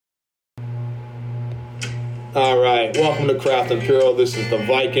All right, welcome to Craft Imperial. This is the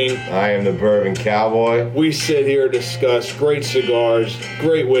Viking. I am the Bourbon Cowboy. We sit here, discuss great cigars,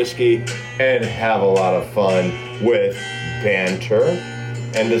 great whiskey, and have a lot of fun with banter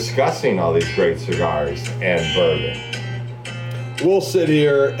and discussing all these great cigars and bourbon. We'll sit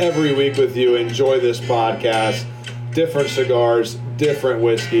here every week with you, enjoy this podcast, different cigars, different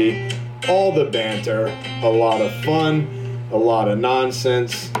whiskey, all the banter, a lot of fun, a lot of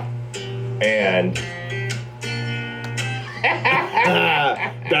nonsense. And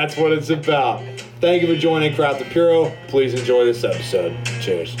that's what it's about. Thank you for joining Craft Imperial. Please enjoy this episode.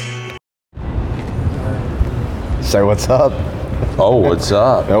 Cheers. Say what's up. Oh, what's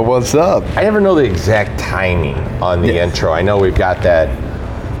up? Oh, what's up? I never know the exact timing on the intro. I know we've got that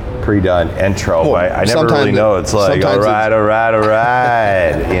pre-done intro, but I never really know. It's like, all right.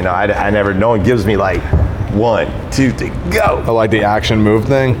 You know, I never, no one gives me like 1, 2, 3, go. I like the action move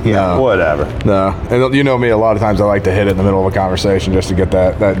thing? Yeah, whatever. No. And you know me, a lot of times I like to hit it in the middle of a conversation just to get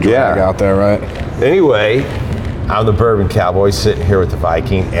that drag out there, right? Anyway, I'm the Bourbon Cowboy sitting here with the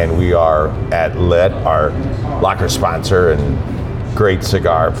Viking, and we are at Lit, our locker sponsor and great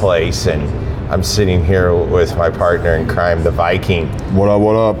cigar place, and I'm sitting here with my partner in crime, the Viking. What up,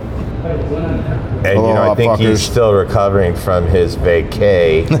 what up? And hello, you know, I think he's still recovering from his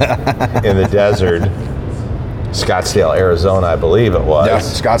vacay in the desert. Scottsdale, Arizona, I believe it was. Yeah,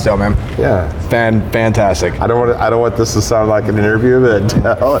 Scottsdale, man. Yeah, fantastic. I don't want this to sound like an interview, but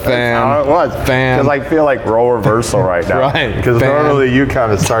that's how it was. Because I feel like role reversal right now. Right. Because normally you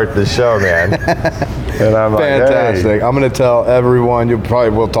kind of start the show, man. And I'm like, fantastic. Hey. I'm going to tell everyone. You probably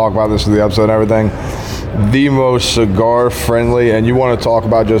will talk about this in the episode and everything. The most cigar friendly, and you want to talk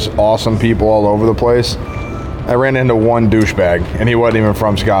about just awesome people all over the place. I ran into one douchebag, and he wasn't even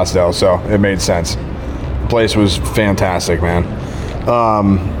from Scottsdale, so it made sense. Place was fantastic, man.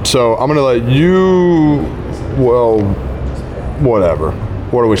 So I'm gonna let you, well, whatever.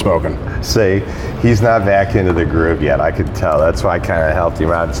 What are we smoking? See, he's not back into the groove yet. I could tell. That's why I kind of helped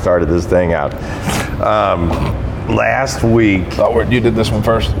him out and started this thing out. Last week, you did this one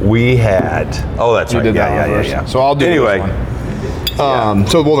first. We had. Oh, that's right. Yeah. So I'll do anyway. This one.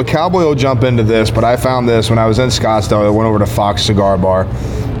 So the Cowboy will jump into this, but I found this when I was in Scottsdale. I went over to Fox Cigar Bar.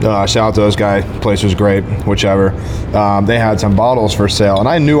 Shout out to those guys. Place was great, whichever. They had some bottles for sale, and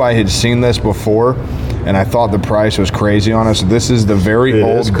I knew I had seen this before, and I thought the price was crazy on it. So this is the very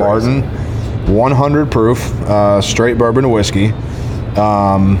old Barton, 100 proof, straight bourbon whiskey,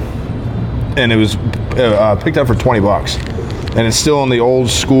 and it was picked up for $20, and it's still in the old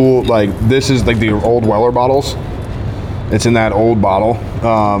school. Like this is like the old Weller bottles. It's in that old bottle.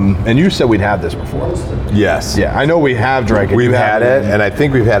 And you said we'd had this before. Yes. Yeah, I know we have drank it. We've had it, and I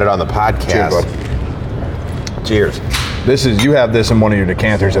think we've had it on the podcast. Cheers. You have this in one of your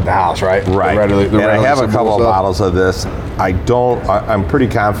decanters at the house, right? Right. And I have a couple of bottles of this. I'm pretty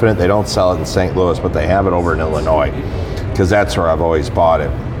confident they don't sell it in St. Louis, but they have it over in Illinois, because that's where I've always bought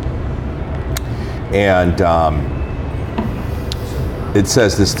it. And it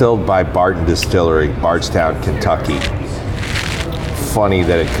says distilled by Barton Distillery, Bardstown, Kentucky. Funny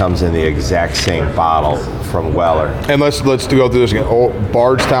that it comes in the exact same bottle from Weller. And let's go through this again.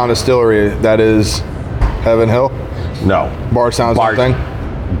 Bardstown Distillery, that is Heaven Hill? No. Bardstown is something?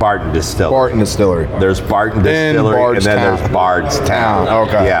 Barton Distillery. Barton Distillery. There's Barton Distillery, and then there's Bardstown.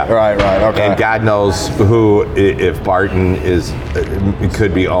 Okay. Yeah. Right. Okay. And God knows who, if Barton it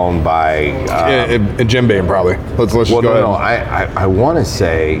could be owned by Jim Beam, probably. Let's just go ahead. No. I want to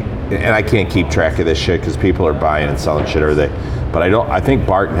say, and I can't keep track of this shit because people are buying and selling shit every day. But I think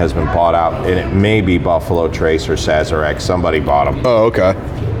Barton has been bought out, and it may be Buffalo Trace or Sazerac. Somebody bought them. Oh, okay.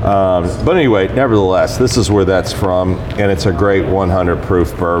 But anyway, nevertheless, this is where that's from, and it's a great 100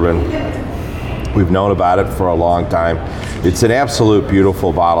 proof bourbon. We've known about it for a long time. It's an absolute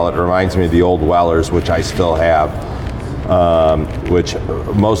beautiful bottle. It reminds me of the old Wellers, which I still have, which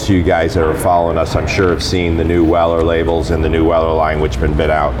most of you guys that are following us, I'm sure, have seen the new Weller labels and the new Weller line, which have been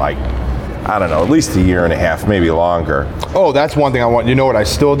out like, I don't know, at least a year and a half, maybe longer. Oh, that's one thing I want. You know what I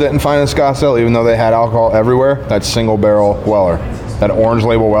still didn't find in Scottsdale, even though they had alcohol everywhere? That single barrel Weller. That orange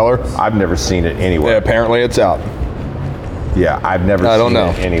label Weller. I've never seen it anywhere. Yeah, apparently it's out. Yeah, I've never seen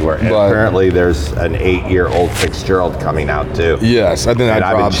it anywhere. And apparently there's an 8-year-old Fitzgerald coming out too. Yes, I think that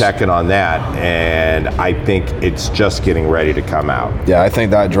drops. I've been checking on that, and I think it's just getting ready to come out. Yeah, I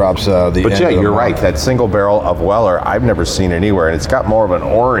think that drops But yeah, you're right. That single barrel of Weller, I've never seen anywhere, and it's got more of an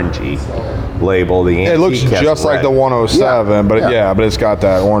orangey label. It looks just like the 107, but it's got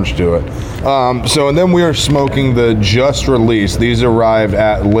that orange to it. And then we are smoking the just released. These arrived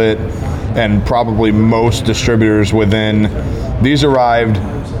at Lit and probably most distributors within. These arrived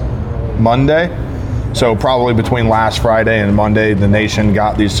Monday. So probably between last Friday and Monday, the nation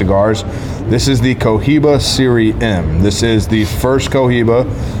got these cigars. This is the Cohiba Serie M. This is the first Cohiba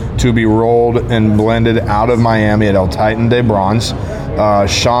to be rolled and blended out of Miami at El Titan de Bronze.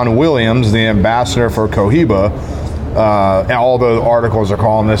 Sean Williams, the ambassador for Cohiba, all the articles are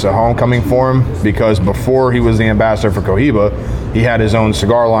calling this a homecoming for him, because before he was the ambassador for Cohiba, he had his own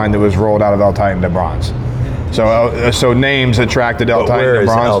cigar line that was rolled out of El Titan de Bronze. So names attracted El Titan Where de is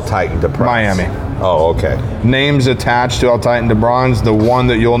Bronze. El Titan de Bronze? Miami. Oh, okay. Names attached to El Titan de Bronze. The one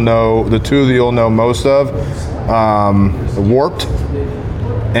that you'll know, the two that you'll know most of, Warped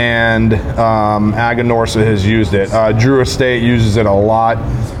and Aganorsa has used it. Drew Estate uses it a lot,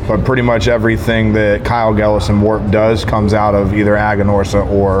 but pretty much everything that Kyle Gellis and Warp does comes out of either Aganorsa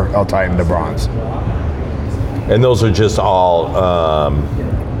or El Titan de Bronze. And those are just all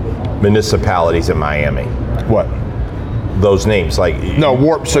municipalities in Miami. What? Those names, like No,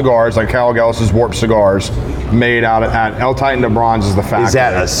 Warp cigars, like Kyle Gellis's Warp cigars, made out at El Titan de Bronze is the factory. Is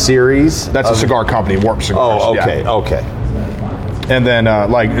that a series? That's a cigar company, Warp Cigars. Oh, okay, yeah. okay. And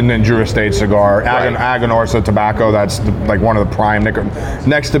then Drew Estate cigar, Right. Aganorsa tobacco. That's like one of the prime.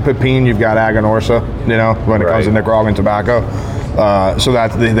 Next to Pepin, you've got Aganorsa. You know, when it comes to Right. Nicaraguan tobacco. So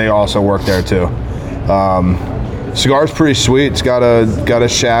that they also work there too. Cigar's pretty sweet. It's got a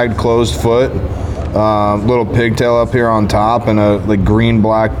shagged closed foot, little pigtail up here on top, and a like green,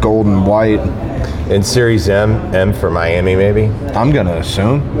 black, gold, and white. And Series M for Miami, maybe? I'm gonna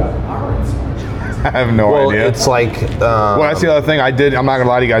assume. I have no Well, idea. it's like... Well, that's the other thing. I'm not gonna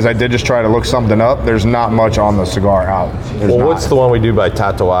lie to you guys. I did just try to look something up. There's not much on the cigar out. There's well, not. what's the one we do by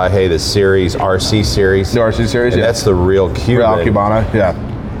Tatuaje, the series, RC series? The RC series? And Yeah. that's the real Cuban. Real Cubana, yeah.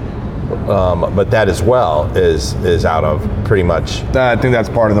 But that as well is out of pretty much... I think that's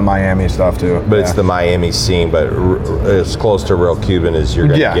part of the Miami stuff too. But it's the Miami scene, but as close to real Cuban as you're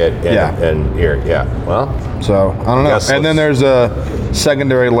going to Yeah, get yeah. in here. Yeah. Well, So I don't know. Guess And then let's- there's a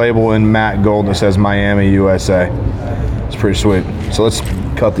secondary label in matte gold that says Miami, USA. It's pretty sweet. So let's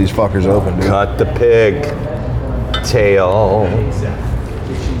cut these fuckers open, dude. cut the pig tail.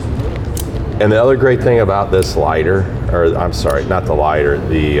 And the other great thing about this lighter, or I'm sorry, not the lighter,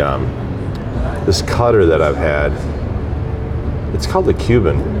 the this cutter that I've had, it's called the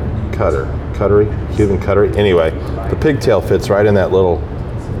Cuban Cuban cuttery. Anyway, the pigtail fits right in that little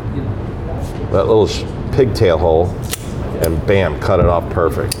pigtail hole, and bam, cut it off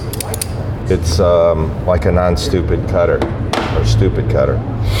perfect. It's like a non-stupid cutter, or stupid cutter.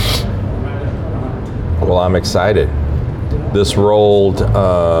 Well, I'm excited. This rolled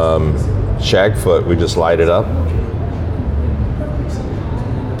shagfoot, we just light it up.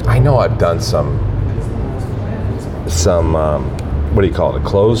 I know I've done some what do you call it? A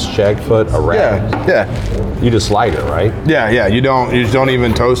closed shagfoot, a wrap. Yeah. You just light it, right? Yeah. You just don't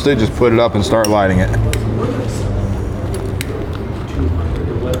even toast it. Just put it up and start lighting it.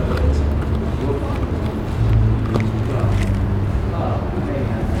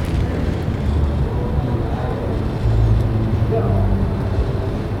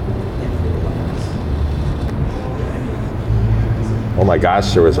 Oh my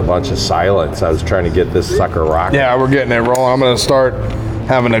gosh, there was a bunch of silence. I was trying to get this sucker rocking. Yeah, we're getting it rolling. I'm gonna start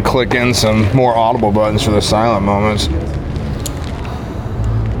having to click in some more audible buttons for the silent moments.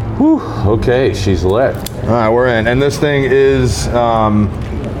 Whew, okay, she's lit. All right, we're in, and this thing is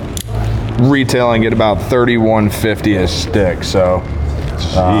retailing at about $31.50 a stick. So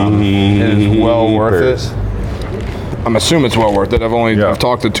it is well worth it. I'm assuming it's well worth it. I've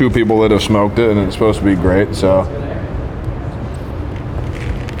talked to 2 people that have smoked it, and it's supposed to be great. So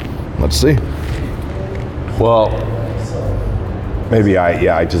let's see. Well, maybe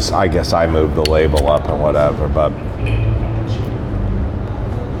I guess I moved the label up and whatever, but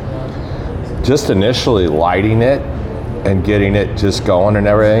just initially lighting it and getting it just going and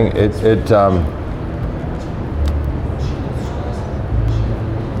everything,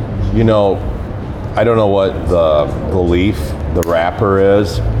 you know, I don't know what the leaf, the wrapper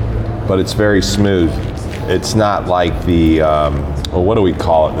is, but it's very smooth. It's not like the, well, what do we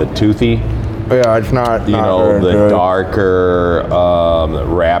call it? The toothy? Yeah, it's not. You not know, very the good. darker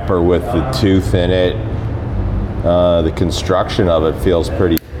wrapper with the tooth in it. The construction of it feels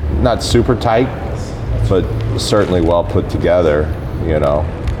pretty, not super tight, but certainly well put together, you know.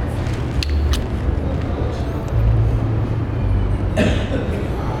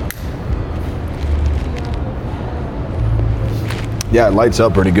 Yeah, it lights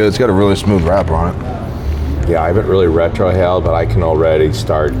up pretty good. It's got a really smooth wrapper on it. Yeah, I haven't really retrohaled, but I can already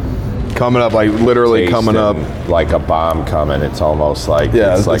start coming up, like literally coming up. like a bomb coming. It's almost like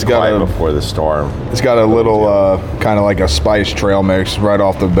Yeah, it's like it's got right a- before the storm. It's got a little kind of like a spice trail mix right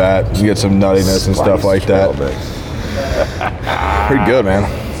off the bat. You get some nuttiness and stuff like that. Pretty good, man.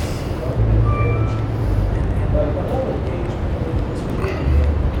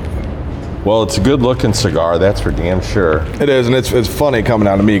 Well, it's a good looking cigar, that's for damn sure. It is, and it's funny coming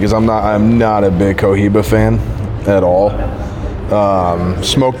out of me because I'm not a big Cohiba fan at all.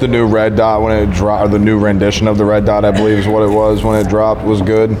 Smoked the new Red Dot when it dropped, or the new rendition of the Red Dot, I believe is what it was when it dropped, was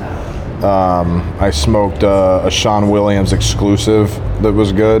good. I smoked a Sean Williams exclusive that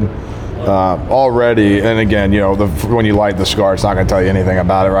was good. Already, and again, you know, when you light the cigar, it's not going to tell you anything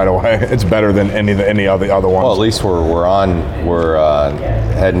about it right away. It's better than any other ones. Well, at least we're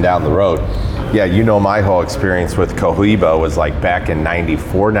heading down the road. Yeah, you know, my whole experience with Cohiba was like back in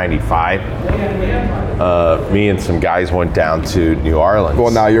 94, 95. Me and some guys went down to New Orleans.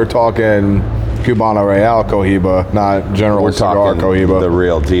 Well, now you're talking Cubano Real Cohiba, not General We're Cigar talking Cohiba. the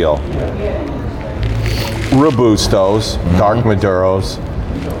real deal. Robustos, dark Maduros,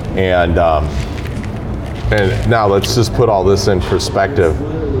 and now let's just put all this in perspective.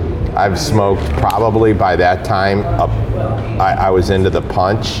 I've smoked probably by that time, I was into the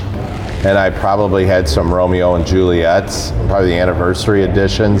punch, and I probably had some Romeo and Juliets, probably the anniversary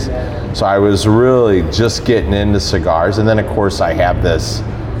editions. So I was really just getting into cigars, and then of course I have this,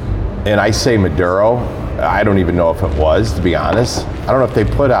 and I say Maduro, I don't even know if it was, to be honest. I don't know if they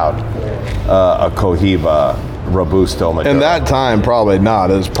put out a Cohiba Robusto Maduro. In that time, probably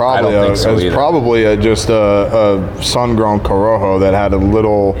not. It was probably I don't think so either. just a sun-grown Corojo that had a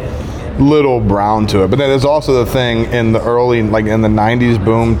little brown to it. But then there's also the thing in the early, like in the 90s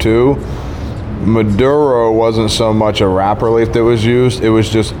boom too, Maduro wasn't so much a wrapper leaf that was used. It was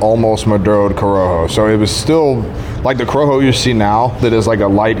just almost Maduroed Corojo. So it was still like the Corojo you see now that is like a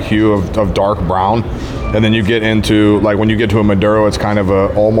light hue of dark brown. And then you get into, like when you get to a Maduro, it's kind of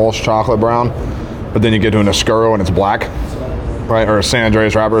a almost chocolate brown. But then you get to an Oscuro and it's black, right? Or a San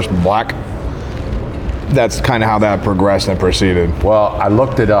Andreas wrapper is black. That's kind of how that progressed and proceeded. Well, I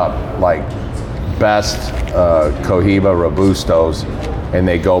looked it up, like best Cohiba Robustos, and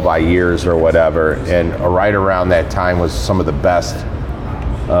they go by years or whatever. And right around that time was some of the best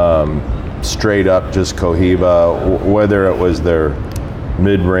straight up just Cohiba, whether it was their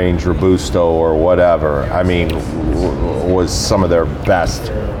mid-range Robusto or whatever. I mean, was some of their best.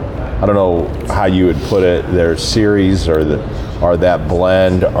 I don't know how you would put it, their series or that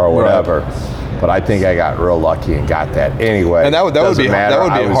blend or whatever. Right. But I think I got real lucky and got that anyway. And that would be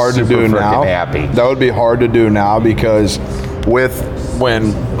hard to do now. Happy. That would be hard to do now because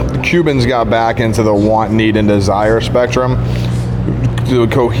when Cubans got back into the want, need, and desire spectrum, the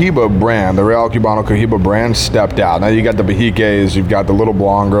Cohiba brand, the Real Cubano Cohiba brand, stepped out. Now you got the Bahiques, you've got the Little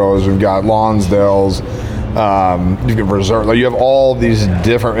Blongos, you've got Lonsdales, you can Reserve. Like you have all these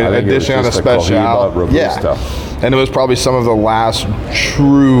different addition on a special. Yeah. And it was probably some of the last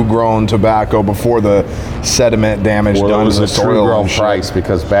true grown tobacco before the sediment damage done it was to a the soil. true grown and shit. price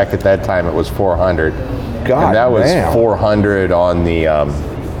because back at that time it was $400. God and that was damn. $400 on the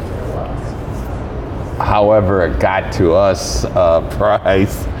however it got to us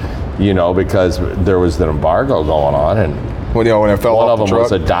price, you know, because there was an embargo going on, and when it fell one off of the them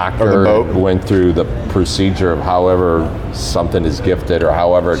was a truck or the doctor boat. that went through the procedure of however something is gifted or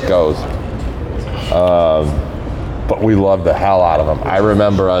however it goes. But we loved the hell out of them. I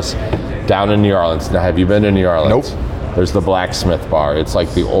remember us down in New Orleans. Now, have you been to New Orleans? Nope. There's the Blacksmith Bar. It's like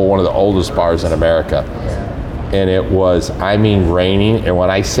one of the oldest bars in America. And it was, I mean, raining. And when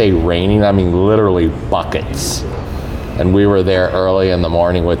I say raining, I mean literally buckets. And we were there early in the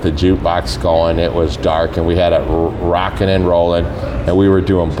morning with the jukebox going. It was dark, and we had it rocking and rolling. And we were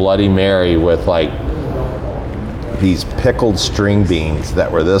doing Bloody Mary with like these pickled string beans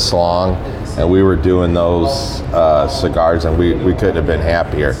that were this long. And we were doing those cigars, and we couldn't have been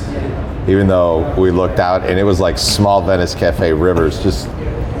happier. Even though we looked out, and it was like small Venice Cafe Rivers.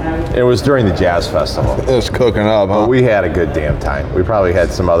 It was during the jazz festival. It was cooking up, huh? But we had a good damn time. We probably had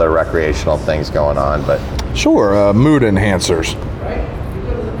some other recreational things going on, but Sure, mood enhancers.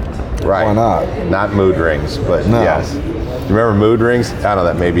 right. Why not? Not mood rings, but No. yes. You remember mood rings? I don't know,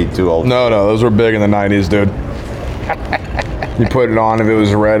 that may be too old. No, those were big in the 90s, dude. You put it on, if it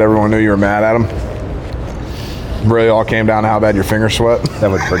was red, everyone knew you were mad at them. Really all came down to how bad your fingers sweat.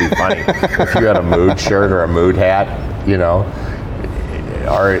 That was pretty funny. If you had a mood shirt or a mood hat, you know,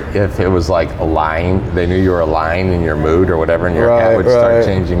 or if it was like a line, they knew you were a line in your mood or whatever, and your hat would start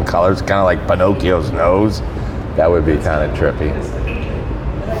changing colors, kind of like Pinocchio's nose. That would be kind of trippy.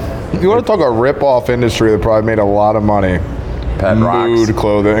 You want to talk a rip-off industry that probably made a lot of money? Pet rocks. Mood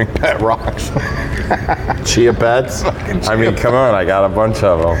clothing. Pet rocks. Chia pets. I mean, come on, I got a bunch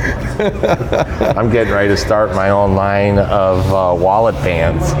of them. I'm getting ready to start my own line of wallet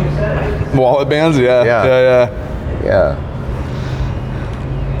bands. Wallet bands? Yeah. Yeah.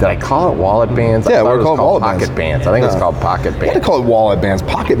 Did I call it wallet bands? Yeah, I thought we're it was called called wallet pocket bands. bands. I think it's Yeah. called pocket What do bands. they call it? Wallet bands.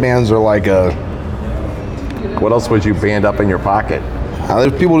 Pocket bands are like a. What else would you band up in your pocket?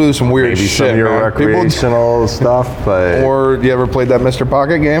 There's people who do some weird Maybe shit. some of your man. recreational stuff, but Or you ever played that Mr.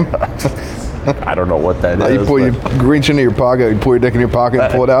 Pocket game? I don't know what that is. You but- reach into your pocket, you pull your dick in your pocket,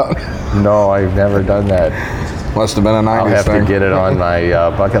 and pull it out. No, I've never done that. Must have been a 90s I'll have thing. to get it on my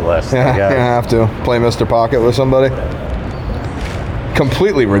bucket list. Yeah, I guess. you have to play Mr. Pocket with somebody.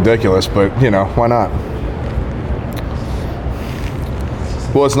 Completely ridiculous, but you know, why not?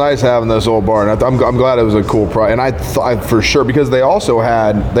 Well, it's nice having this old bar, and I'm glad it was a cool price. And I thought for sure, because they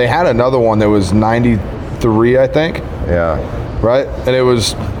had another one that was 93, I think, Yeah. right? And it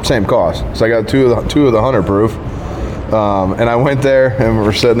was same cost. So I got two of the 100 proof. And I went there, and we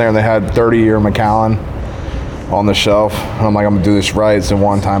were sitting there, and they had 30-year Macallan on the shelf. And I'm like, I'm gonna do this right. So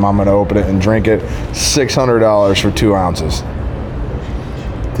one time I'm gonna open it and drink it. $600 for 2 ounces.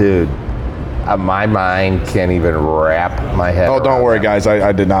 Dude, my mind can't even wrap my head. Oh, don't around worry, that. guys.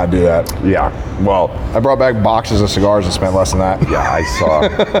 I did not do that. Yeah. Well, I brought back boxes of cigars and spent less than that. yeah, I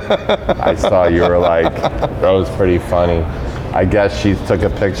saw. I saw you were like, that was pretty funny. I guess she took a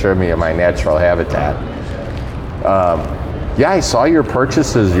picture of me in my natural habitat. Yeah, I saw your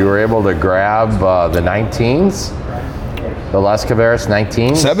purchases. You were able to grab the 19s, the Las Caveras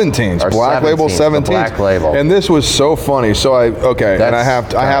 19s, 17s, Or black label 17s. the black label. And this was so funny. So I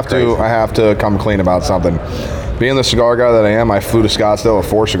That's I have to come clean about something. Being the cigar guy that I am, I flew to Scottsdale with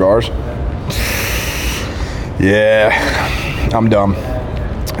 4 cigars. Yeah, I'm dumb.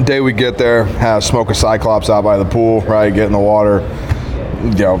 Day we get there, smoke a Cyclops out by the pool, right? Get in the water. You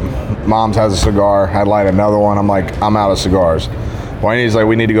know, Mom's has a cigar. I light another one. I'm like, I'm out of cigars. Well, he's like,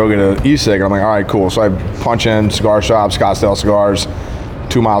 we need to go get an e-cig. And I'm like, all right, cool. So I punch in cigar shop, Scottsdale Cigars,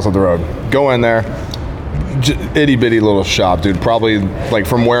 2 miles up the road. Go in there, itty bitty little shop, dude. Probably like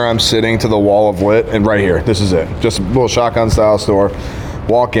from where I'm sitting to the wall of lit, and right here, this is it. Just a little shotgun style store.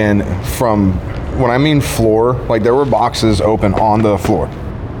 Walk in from, when I mean floor, like there were boxes open on the floor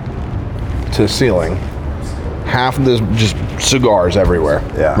to ceiling. Half of this just cigars everywhere.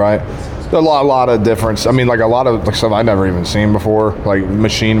 Yeah. Right. A lot of difference. I mean, like a lot of like stuff I've never even seen before, like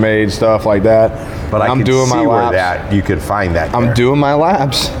machine made stuff like that. But I'm could doing see my where laps. that you could find that. I'm there. doing my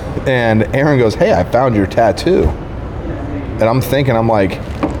laps, and Aaron goes, "Hey, I found your tattoo." And I'm thinking, I'm like,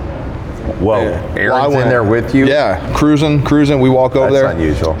 Whoa, Well, Aaron's in there with you? Yeah, cruising. We walk over That's there.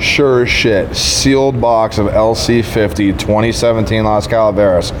 unusual. Sure as shit. Sealed box of LC50 2017 Las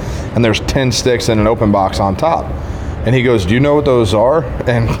Calaveras, and there's 10 sticks in an open box on top. And he goes, "Do you know what those are?"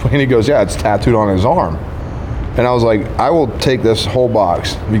 And he goes, "Yeah, it's tattooed on his arm." And I was like, "I will take this whole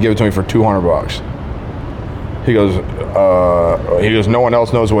box if you give it to me for $200." He goes, "No one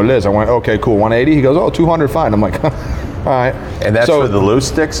else knows what it is." I went, "Okay, cool, 180." He goes, "Oh, 200, fine." I'm like, "All right." And that's So- for the loose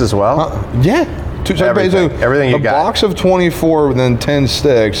sticks as well? Yeah. Everything you a got. box of 24 and then 10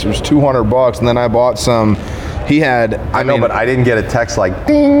 sticks was $200, and then I bought some. He had. I know, but I didn't get a text like,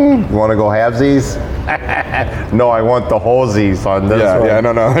 ding, you want to go halvesies? No, I want the wholesies on this one. Yeah,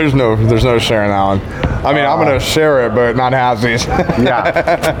 no. There's no sharing that one. I mean, I'm gonna share it, but not halvesies.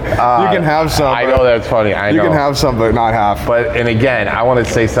 Yeah. You can have some. I know that's funny. I You know. can have some, but not half. But, and again, I want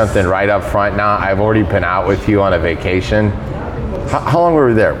to say something right up front now. I've already been out with you on a vacation. How long were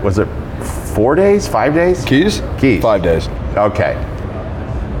we there? Was it 4 days, 5 days? Keys? Keys. 5 days. Okay.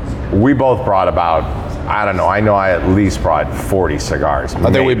 We both brought about, I don't know, I know I at least brought 40 cigars.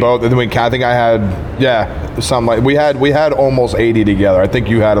 I think we both. I think I had, something like we had almost 80 together. I think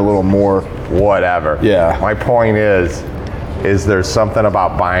you had a little more. Whatever. Yeah. My point is there's something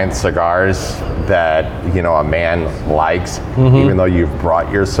about buying cigars that, a man likes, even though you've brought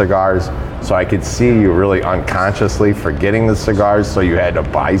your cigars. So I could see you really unconsciously forgetting the cigars, so you had to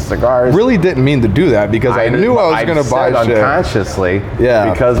buy cigars. Really didn't mean to do that because I knew I was going to buy shit. Unconsciously, Yeah.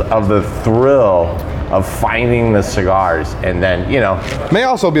 because of the thrill of finding the cigars, and then May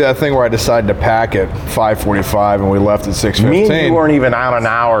also be that thing where I decided to pack at 5:45 and we left at 6:15. me and you weren't even out an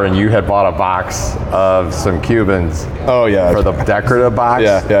hour, and you had bought a box of some Cubans. Oh yeah. For the decorative box.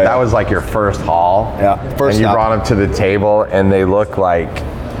 Yeah. That was like your first haul. Yeah, first And you stop. brought them to the table, and they look like,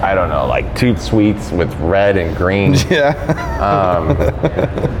 I don't know, like Toot Sweets with red and green. Yeah.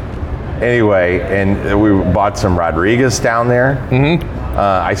 Anyway, and we bought some Rodriguez down there. Mm-hmm.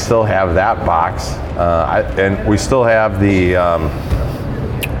 I still have that box. And we still have the,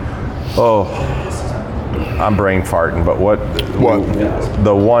 I'm brain farting, but what?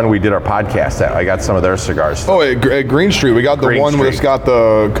 The one we did our podcast at. I got some of their cigars. Oh, at Green Street, we got the Green one Street. that's got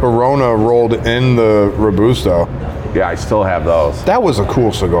the Corona rolled in the Robusto. Yeah, I still have those. That was a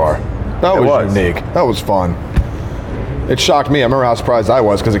cool cigar. That was unique. That was fun. It shocked me. I remember how surprised I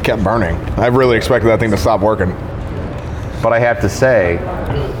was because it kept burning. I really expected that thing to stop working. But I have to say,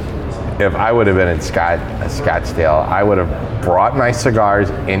 if I would have been in Scottsdale, I would have brought my cigars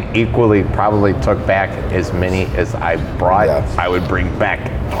and equally probably took back as many as I brought. Yeah. I would bring back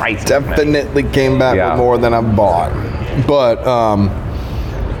twice as many. Definitely came back Yeah. with more than I bought. But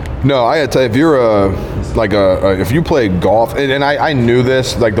no, I gotta tell you, if you're if you play golf, and I knew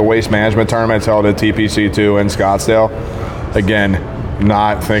this, like the Waste Management tournament's held at TPC2 in Scottsdale. Again,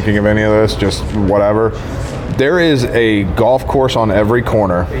 not thinking of any of this, just whatever. There is a golf course on every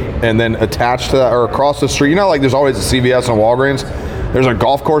corner, and then attached to that or across the street, you know, like there's always a CVS and a Walgreens. There's a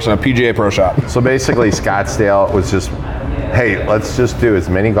golf course and a PGA Pro Shop. So basically, Scottsdale was just, hey, let's just do as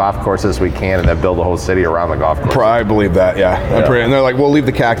many golf courses as we can and then build a whole city around the golf course. I believe that, yeah. And they're like, we'll leave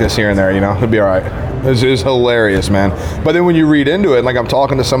the cactus here and there, you know, it'll be all right. It's hilarious, man. But then when you read into it, like I'm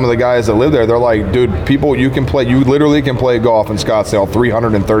talking to some of the guys that live there, they're like, dude, people, you literally can play golf in Scottsdale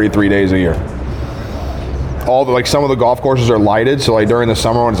 333 days a year. Like some of the golf courses are lighted, so like during the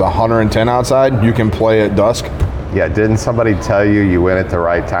summer when it's 110 outside, you can play at dusk. Yeah, didn't somebody tell you went at the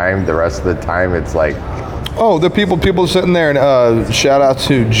right time? The rest of the time, it's like, Oh, the people sitting there, and shout out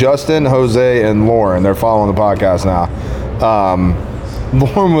to Justin, Jose, and Lauren. They're following the podcast now.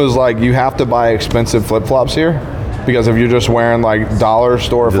 Lauren was like, you have to buy expensive flip-flops here because if you're just wearing like dollar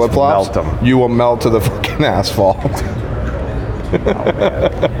store Just flip-flops, melt 'em. you will melt to the fucking asphalt.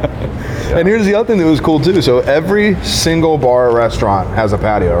 And here's the other thing that was cool too. So every single bar or restaurant has a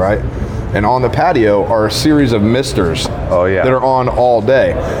patio, right? And on the patio are a series of misters that are on all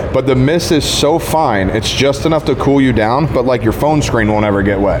day. But the mist is so fine, it's just enough to cool you down, but like your phone screen won't ever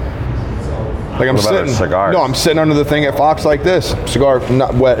get wet. Like I'm What about our sitting, cigars? no, I'm sitting under the thing at Fox like this. Cigar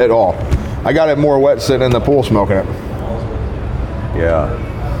not wet at all. I got it more wet sitting in the pool smoking it. yeah.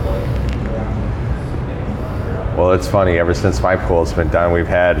 Well, it's funny. Ever since my pool's been done, we've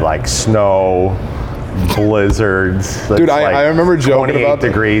had like snow, blizzards. Dude, I remember joking 28 about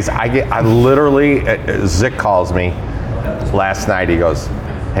degrees. I literally, Zick calls me last night. He goes,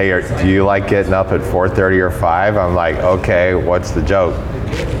 "Hey, do you like getting up at 4:30 or 5?" I'm like, "Okay, what's the joke?"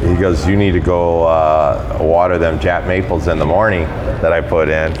 He goes, "You need to go water them Jap maples in the morning that I put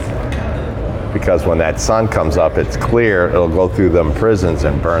in, because when that sun comes up, it's clear. It'll go through them prisons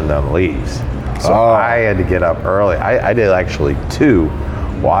and burn them leaves." So I had to get up early. I did actually 2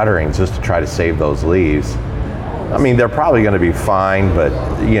 waterings just to try to save those leaves. I mean, they're probably going to be fine, but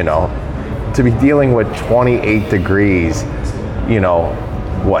you know, to be dealing with 28 degrees, you know,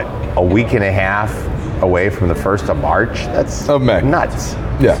 what, a week and a half away from the 1st of March? That's Of May. nuts.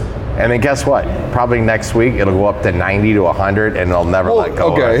 Yeah. And then guess what? Probably next week it'll go up to 90 to 100, and it'll never let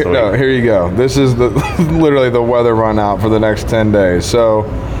go. the rest Okay, of the no, week. here you go. This is the literally the weather run out for the next 10 days. So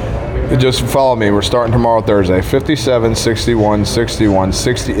just follow me. We're starting tomorrow, Thursday. 57, 61, 61,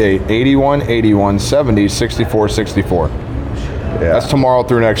 68, 81, 81, 70, 64, 64. Yeah. That's tomorrow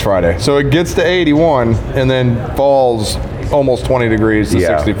through next Friday. So it gets to 81 and then falls almost 20 degrees to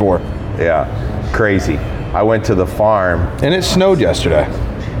 64. Yeah, crazy. I went to the farm. And it snowed yesterday.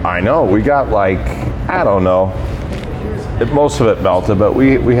 I know, we got like, I don't know. Most of it melted, but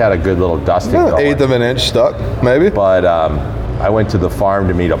we had a good little dusting Yeah, going. 1/8 of an inch stuck, maybe. But I went to the farm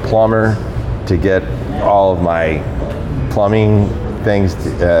to meet a plumber to get all of my plumbing things.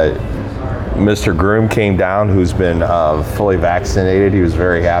 Mr. Groom came down, who's been fully vaccinated. He was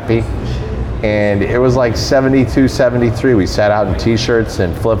very happy. And it was like 72, 73. We sat out in t-shirts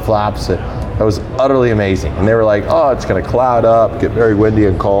and flip-flops. It was utterly amazing. And they were like, oh, it's going to cloud up, get very windy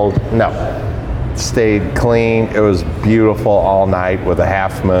and cold. No, it stayed clean. It was beautiful all night with a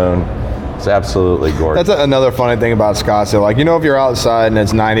half moon. It's absolutely gorgeous. That's another funny thing about Scottsdale. Like, you know, if you're outside and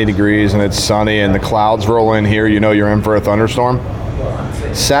it's 90 degrees and it's sunny and the clouds roll in here, you know you're in for a thunderstorm.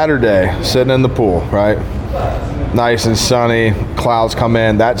 Saturday, sitting in the pool, right? Nice and sunny, clouds come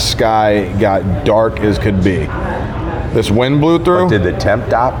in. That sky got dark as could be. This wind blew through. Did the temp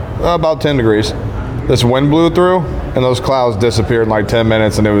drop? About 10 degrees. This wind blew through, and those clouds disappeared in like 10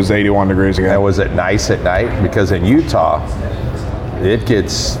 minutes, and it was 81 degrees again. And was it nice at night? Because in Utah, it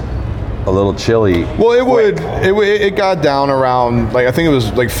gets a little chilly. Well, it got down around, like, I think it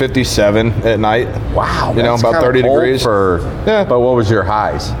was like 57 at night. Wow, You know, that's about kinda 30 cold degrees. Yeah. But what was your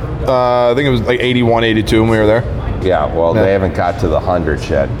highs? I think it was like 81, 82 when we were there. Yeah, well, they haven't got to the 100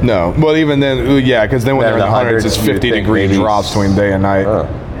 yet. No, but even then, yeah, because then when Then they're in the the hundreds, hundreds, it's you 50 think degree maybe drops between day and night.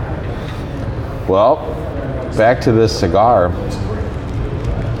 Well, back to this cigar.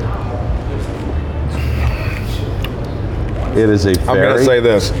 It is a very... I'm going to say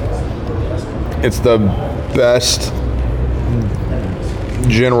this. It's the best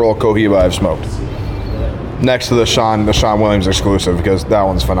General Cohiba I've smoked. Next to the Sean Williams exclusive, because that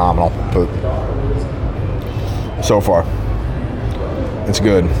one's phenomenal. But so far, it's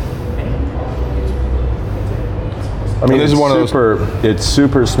good. I mean, this is one of those. It's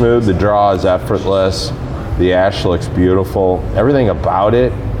super smooth. The draw is effortless. The ash looks beautiful. Everything about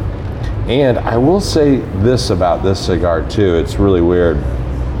it. And I will say this about this cigar too. It's really weird.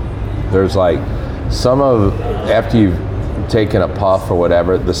 There's like after you've taken a puff or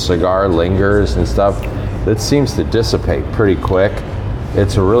whatever, the cigar lingers and stuff. That seems to dissipate pretty quick.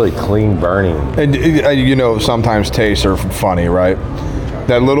 It's a really clean burning. And sometimes tastes are funny, right?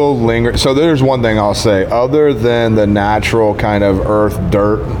 That little linger. So there's one thing I'll say. Other than the natural kind of earth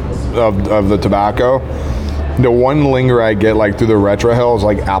dirt of the tobacco, the one linger I get like through the retrohale is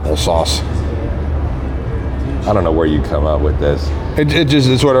like applesauce. I don't know where you come up with this.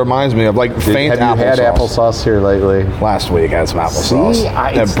 It's what it reminds me of, like faint applesauce. Have you had applesauce here lately? Last week I had some applesauce. See,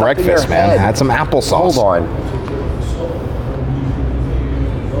 at breakfast, man. I had some applesauce. Hold on.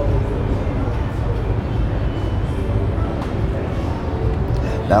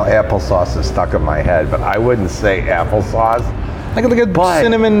 Now applesauce is stuck in my head, but I wouldn't say applesauce. Like a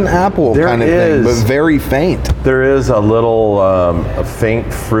cinnamon apple kind of thing, but very faint. There is a little a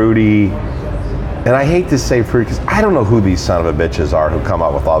faint fruity. And I hate to say fruit because I don't know who these son of a bitches are who come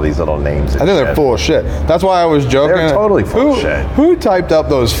up with all these little names. I think they're full of shit. That's why I was joking. They're totally full of shit. Who typed up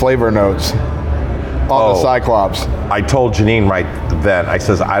those flavor notes on the Cyclops? I told Janine right then, I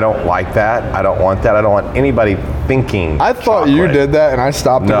says, I don't like that. I don't want that. I don't want anybody thinking I thought you did that, and I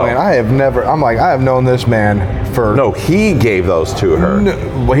stopped doing it. I have known this man for... No, he gave those to her. No,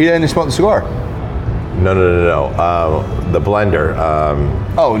 well, he didn't smoke the cigar. No. The blender.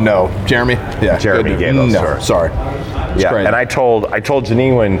 Oh no, Jeremy. Yeah, Jeremy gave those to her. Sorry. It's crazy. And I told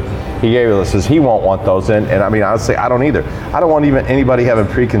Janine when he gave us, says he won't want those in. And I mean, honestly, I don't either. I don't want even anybody having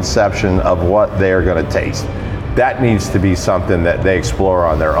preconception of what they're going to taste. That needs to be something that they explore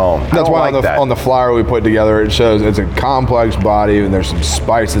on their own. That's why on the flyer we put together, it shows it's a complex body and there's some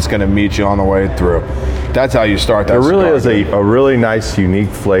spice that's going to meet you on the way through. That's how you start that. There really is a really nice, unique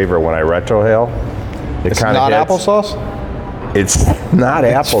flavor when I retrohale. It's not applesauce? It's not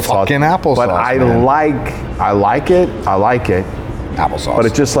applesauce. It's fucking applesauce, But I like it. Applesauce. But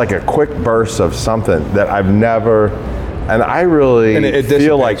it's just like a quick burst of something that I've never, and I really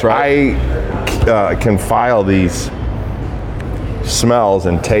feel like I can file these smells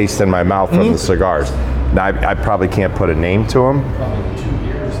and taste in my mouth from the cigars. Now, I probably can't put a name to them,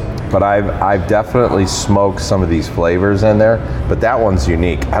 but I've definitely smoked some of these flavors in there, but that one's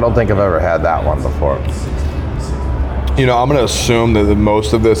unique. I don't think I've ever had that one before. I'm going to assume that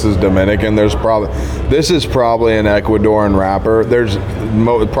most of this is Dominican. This is probably an Ecuadorian wrapper. There's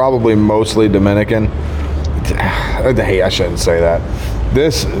probably mostly Dominican. Hey, I shouldn't say that.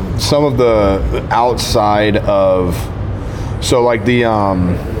 Some of the outside of, so like the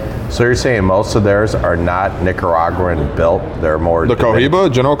So you're saying most of theirs are not Nicaraguan built? They're more the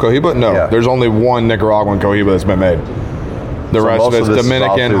Cohiba, General Cohiba? No, yeah. There's only one Nicaraguan Cohiba that's been made. The rest of it's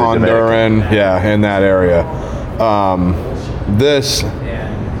Dominican, Honduran, in that area. This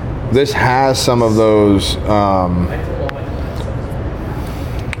has some of those. And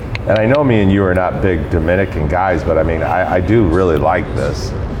I know me and you are not big Dominican guys, but I mean, I do really like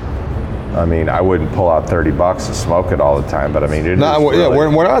this. I mean, I wouldn't pull out $30 to smoke it all the time, but I mean,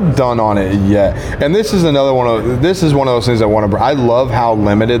 we're not done on it yet. And this is one of those things I want to. I love how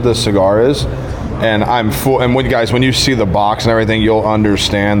limited the cigar is, and I'm full. And when you see the box and everything, you'll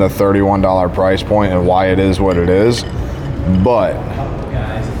understand the $31 price point and why it is what it is. But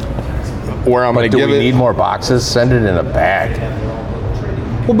where I'm going to give it. Do we need more boxes? Send it in a bag.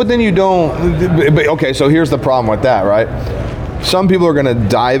 Well, but then you don't. Okay, so here's the problem with that, right? Some people are going to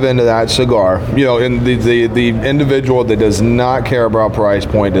dive into that cigar, and the individual that does not care about price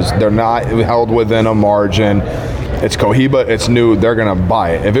point, they're not held within a margin. It's Cohiba, it's new, they're going to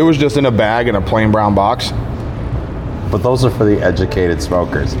buy it. If it was just in a bag in a plain brown box. But those are for the educated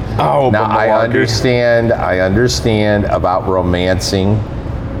smokers. Oh, now I understand about romancing.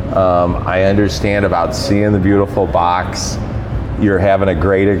 I understand about seeing the beautiful box. You're having a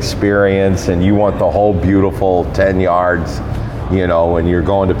great experience and you want the whole beautiful 10 yards, when you're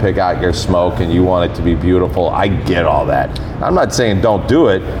going to pick out your smoke and you want it to be beautiful. I get all that. I'm not saying don't do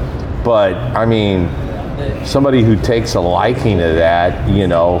it, but I mean, somebody who takes a liking to that,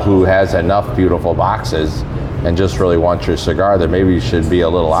 who has enough beautiful boxes and just really wants your cigar, there maybe should be a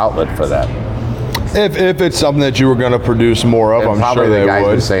little outlet for that. If it's something that you were going to produce more of, And I'm probably sure the they guys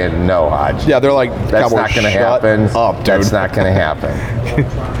would. were saying no, Hodge. Yeah, they're like, That's Cowboy, not going to shut happen. up, dude. That's not going to happen.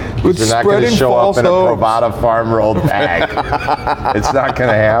 It's You're not going to spreading show up false in a hopes. Pravada farm rolled bag. It's not going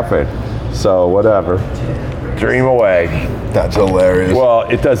to happen. So whatever. Dream away. That's hilarious. Well,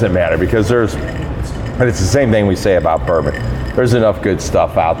 it doesn't matter because and it's the same thing we say about bourbon. There's enough good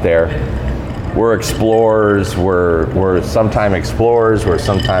stuff out there. We're explorers. We're sometime explorers. We're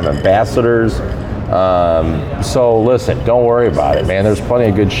sometime ambassadors. So listen, don't worry about it, man. There's plenty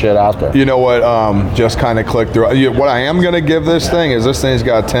of good shit out there. You know what? Just kind of clicked through. What I am going to give this thing is this thing's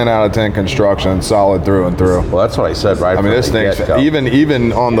got 10 out of 10 construction, solid through and through. Well, that's what I said, right? I mean, this thing's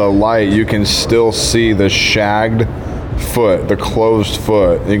even on the light, you can still see the shagged foot, the closed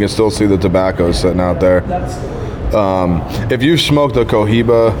foot. You can still see the tobacco sitting out there. If you smoked a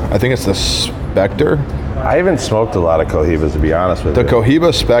Cohiba, I think it's the Spectre. I haven't smoked a lot of Cohibas, to be honest with The you.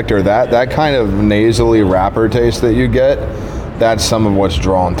 Cohiba Spectre, that kind of nasally wrapper taste that you get, that's some of what's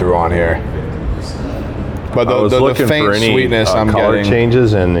drawn through on here. But I was the looking faint for any sweetness I'm color getting,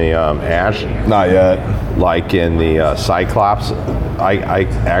 changes in the ash, not yet. like in the Cyclops. I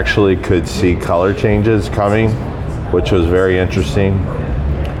actually could see color changes coming, which was very interesting.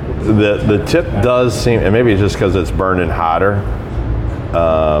 The tip does seem, and maybe it's just because it's burning hotter.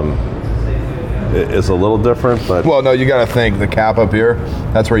 It's a little different, but Well, no, you got to think the cap up here.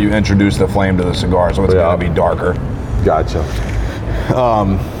 That's where you introduce the flame to the cigar, so it's Yeah. going to be darker. gotcha.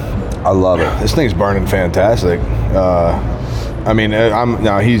 I love it. This thing's burning fantastic. I mean,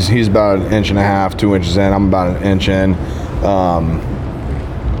 he's about an inch and a half, 2 inches in. I'm about an inch in.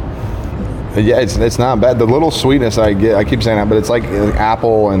 Yeah, it's not bad. The little sweetness I get, I keep saying that, but it's like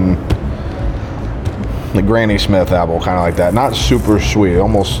apple and like Granny Smith apple, kind of like that. Not super sweet,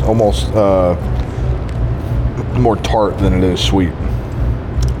 almost more tart than it is sweet.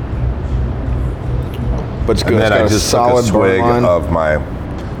 But it's good. And then It's got I a just took a solid burn swig line. of my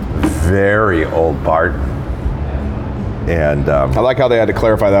very old Bart, and I like how they had to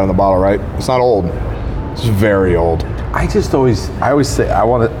clarify that on the bottle, right? It's not old. It's very old. I always say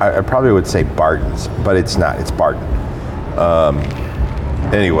I probably would say Barton's, but it's not. It's Barton.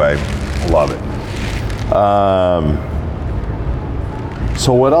 Anyway, love it.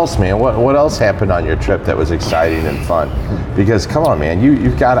 So what else, man? What else happened on your trip that was exciting and fun? Because come on, man,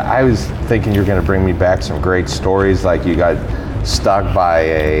 you've got. I was thinking you're going to bring me back some great stories, like you got stuck by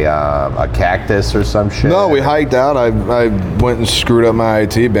a cactus or some shit. No, we hiked out. I went and screwed up my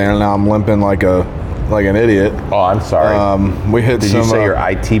IT band, and now I'm limping like an idiot. Oh, I'm sorry. We hit Did some you say your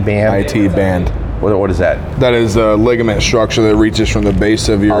IT band? IT band. What is that? That is a ligament structure that reaches from the base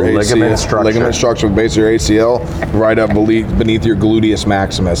of your ACL. ligament structure. Ligament structure from the base of your ACL right up beneath your gluteus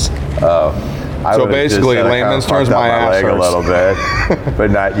maximus. I So would've just basically, said I layman's kinda terms, fucked up my ass leg hurts. a little bit, but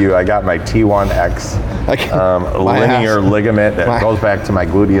not you. I got my T1X My linear ass- ligament that my- goes back to my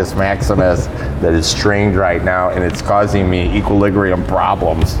gluteus maximus that is strained right now, and it's causing me equilibrium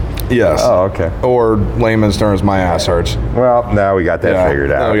problems. Yes. Oh, okay. Or layman's terms, my ass hurts. Well, now we got that figured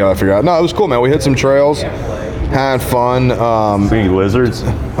Now out. we got that figured out. No, it was cool, man. We hit some trails, had fun. Any lizards?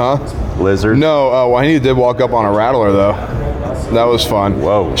 Huh? Lizards? No, Wahini did walk up on a rattler though. That was fun.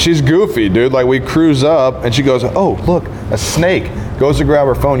 Whoa. She's goofy, dude. Like we cruise up and she goes, "Oh, look, a snake." Goes to grab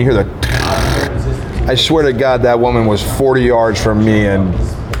her phone. You hear the. I swear to God, that woman was 40 yards from me and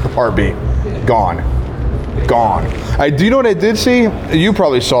heartbeat, gone. Do you know what I did see? You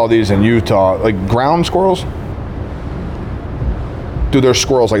probably saw these in Utah, like ground squirrels. Dude, they're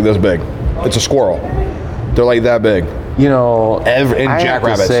squirrels like this big. It's a squirrel. They're like that big. You know, And I have to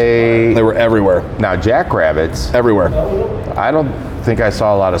jackrabbits. say, They were everywhere. now jackrabbits. Everywhere. I don't think I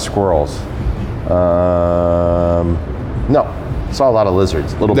saw a lot of squirrels. No, saw a lot of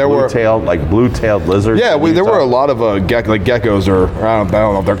lizards. Little There were- blue-tailed lizards. Yeah, in there Utah. were a lot of geckos, or I don't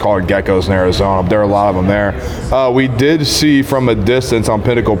know if they're called geckos in Arizona. But there are a lot of them there. We did see from a distance on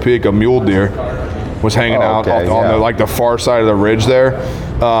Pinnacle Peak a mule deer was hanging out okay, on yeah. the far side of the ridge there.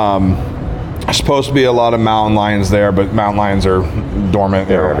 Supposed to be a lot of mountain lions there, but mountain lions are dormant.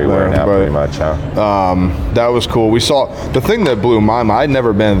 They're everywhere there, now, but, pretty much, huh? That was cool. We saw the thing that blew my mind. I'd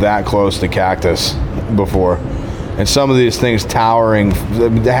never been that close to cactus before. And some of these things towering,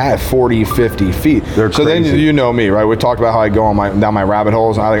 they had 40, 50 feet. They're so crazy. then you know me, right? We talked about how I go down my rabbit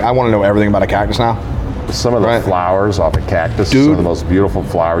holes. I want to know everything about a cactus now. Some of the Right. flowers off a cactus, Dude. some of the most beautiful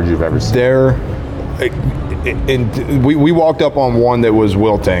flowers you've ever seen. We walked up on one that was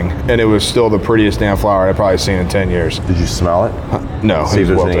wilting, and it was still the prettiest damn flower I've probably seen in 10 years. Did you smell it? No, See it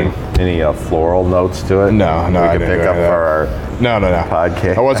if was there's wilting. any floral notes to it? No, we I can didn't pick do up any of for that. our No.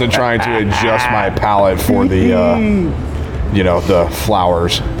 podcast. I wasn't trying to adjust my palate for the, the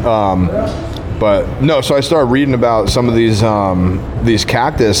flowers. But no, so I started reading about some of these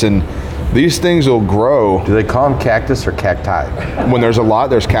cactus, and these things will grow. Do they call them cactus or cacti? When there's a lot,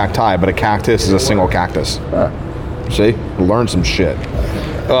 there's cacti, but a cactus is a single cactus. See? Learn some shit.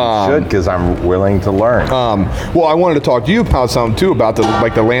 Should, because I'm willing to learn. Well, I wanted to talk to you about something too, about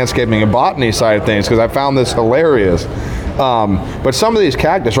the landscaping and botany side of things, because I found this hilarious. But some of these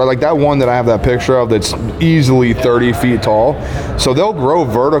cactus, right, like that one that I have that picture of that's easily 30 feet tall, so they'll grow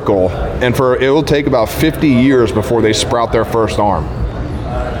vertical, and it'll take about 50 years before they sprout their first arm.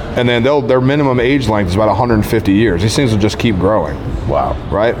 And then their minimum age length is about 150 years. These things will just keep growing. Wow.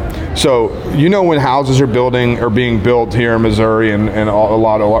 Right? So, when houses are being built here in Missouri and a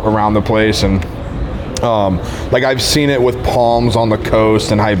lot around the place, and like I've seen it with palms on the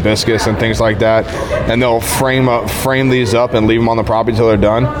coast and hibiscus and things like that, and they'll frame these up and leave them on the property until they're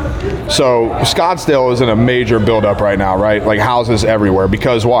done. So Scottsdale is in a major buildup right now, right? Like houses everywhere,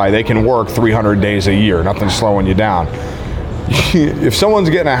 because why? They can work 300 days a year. Nothing's slowing you down. If someone's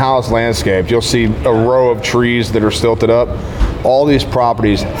getting a house landscaped, you'll see a row of trees that are stilted up. All these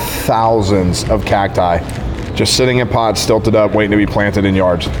properties, thousands of cacti, just sitting in pots, stilted up, waiting to be planted in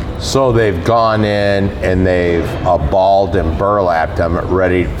yards. So they've gone in and they've balled and burlapped them,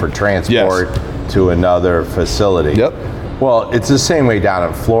 ready for transport to another facility. Yep. Well, it's the same way down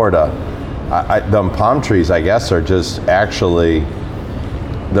in Florida. Them palm trees, I guess, are just actually,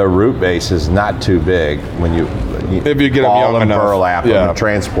 the root base is not too big when if you get them young enough, burlap them and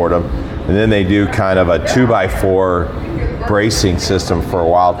transport them, and then they do kind of a 2x4 bracing system for a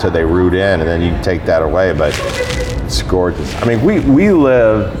while till they root in, and then you can take that away. But it's gorgeous. I mean, we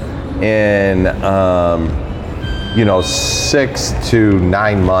live in 6 to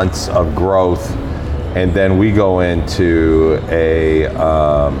 9 months of growth, and then we go into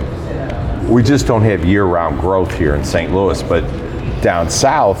we just don't have year-round growth here in St. Louis, but down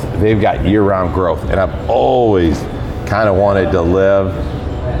south, they've got year-round growth, and I've always kind of wanted to live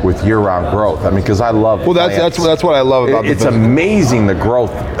with year-round growth. I mean, because I love plants. That's what I love about it's amazing the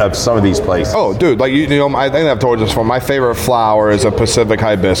growth of some of these places. Oh, dude, like I think I've told you this before. My favorite flower is a Pacific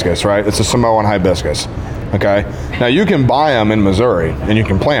hibiscus, right? It's a Samoan hibiscus. Okay, now you can buy them in Missouri and you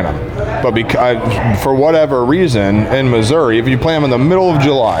can plant them, but for whatever reason in Missouri, if you plant them in the middle of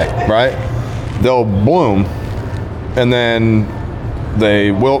July, right, they'll bloom, and then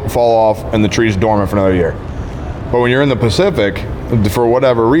they wilt, fall off, and the tree's dormant for another year. But when you're in the Pacific, for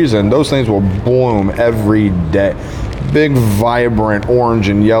whatever reason, those things will bloom every day. Big, vibrant orange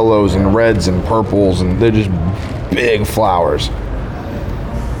and yellows and reds and purples, and they're just big flowers.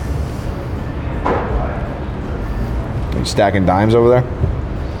 You stacking dimes over there?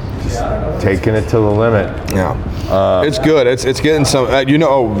 Just taking it to the limit. Yeah. It's good. It's getting some.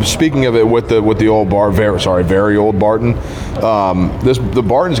 Speaking of it, with the old very old Barton. The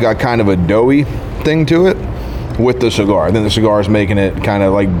Barton's got kind of a doughy thing to it with the cigar. I think the cigar is making it kind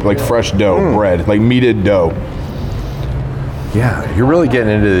of like fresh dough bread, like meated dough. Yeah, you're really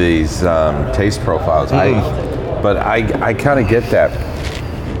getting into these taste profiles. But I kind of get that.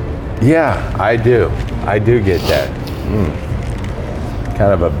 Yeah, I do. I do get that.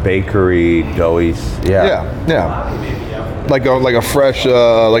 Kind of a bakery, doughy. Yeah. Like a fresh,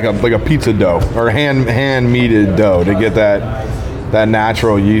 like a pizza dough or hand meated dough to get that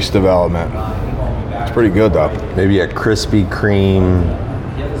natural yeast development. It's pretty good though. Maybe a Krispy Kreme,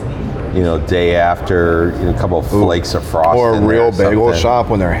 day after, a couple of flakes of frost. Or a real bagel shop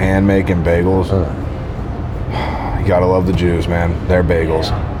when they're hand making bagels. You gotta love the Jews, man. They're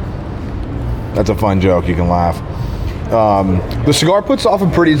bagels. That's a fun joke. You can laugh. The cigar puts off a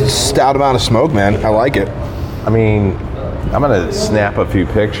pretty stout amount of smoke, man. I like it. I mean, I'm gonna snap a few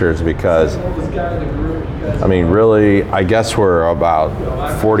pictures because, really, I guess we're about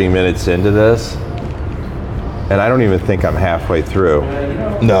 40 minutes into this, and I don't even think I'm halfway through.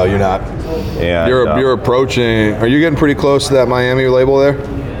 No, you're not. And you're approaching. Are you getting pretty close to that Miami label there?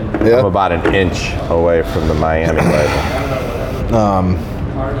 Yeah. I'm about an inch away from the Miami label.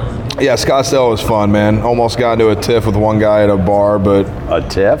 Yeah, Scottsdale was fun, man. Almost got into a tiff with one guy at a bar, but a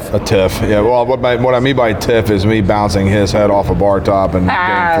tiff? A tiff. Yeah. Well, what I mean by tiff is me bouncing his head off a bar top and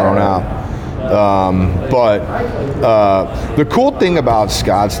getting thrown out. But the cool thing about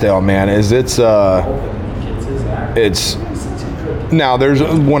Scottsdale, man, is it's now there's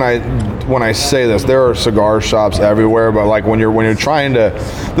when I say this, there are cigar shops everywhere, but like when you're trying to,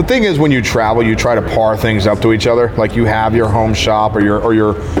 the thing is when you travel, you try to par things up to each other. Like you have your home shop or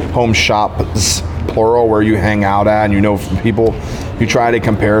your home shops, plural, where you hang out at, and people, you try to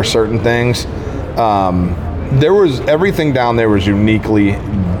compare certain things. Everything down there was uniquely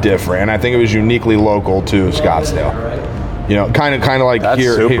different, and I think it was uniquely local to Scottsdale. You know, kind of like That's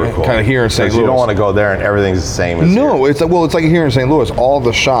here, super cool. kind of here in St. Because Louis. you don't want to go there and everything's the same as No, here. it's like here in St. Louis. All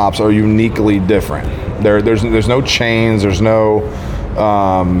the shops are uniquely different. There's no chains. There's no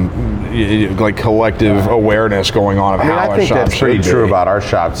like collective awareness going on of I mean, how I a think shop that's pretty should true be. about our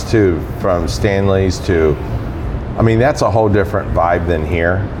shops too, from Stanley's to, I mean, that's a whole different vibe than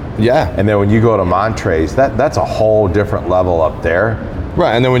here. Yeah, And then when you go to Montrese, that's a whole different level up there.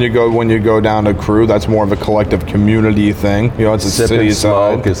 right. And then when you go down to Crew, that's more of a collective community thing. You know, it's a Sip city and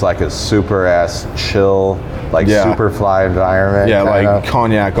smoke side. is like a super ass chill, like Yeah. super fly environment. Yeah, kinda. like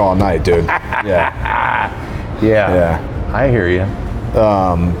cognac all night, dude. Yeah, yeah, I hear you.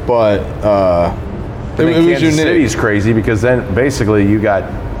 but But it then was Kansas unique. City's crazy because then basically you got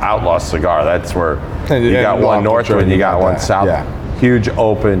Outlaw Cigar. That's where And- you and got one Lofton northward, Trade, you you got got one that, south. yeah. Huge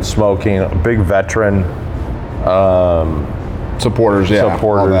open smoking, big veteran supporters, yeah, all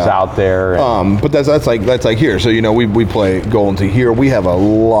supporters that. out there. And But that's like here. So you know, we play Golden Tee here. We have a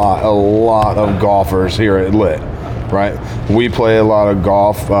lot of golfers here at Lit, right? We play a lot of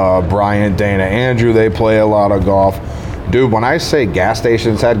golf. Brian, Dana, Andrew, they play a lot of golf. Dude, when I say gas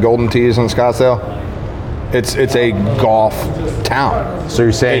stations had Golden Tees in Scottsdale, it's a golf town. so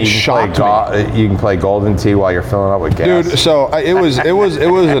you're saying it shocked me. you can play Golden Tee while you're filling up with gas? Dude, so it was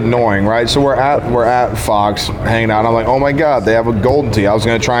annoying, right? So we're at Fox hanging out. And I'm like, oh my god, they have a Golden Tee. I was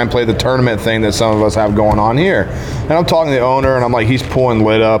gonna try and play the tournament thing that some of us have going on here. And I'm talking to the owner, and I'm like, he's pulling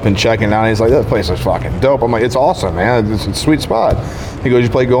Lit up and checking it out. And he's like, that place is fucking dope. I'm like, it's awesome, man. It's a sweet spot. He goes, you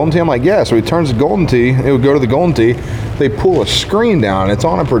play Golden Tee? I'm like, yeah. So he turns the Golden Tee. It would go to the Golden Tee. They pull a screen down. And it's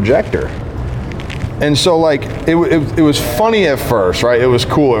on a projector. And so, like, it was funny at first, right? It was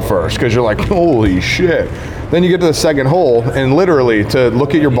cool at first because you're like, holy shit. Then you get to the second hole, and literally, to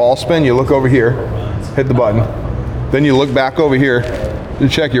look at your ball spin, you look over here, hit the button. Then you look back over here to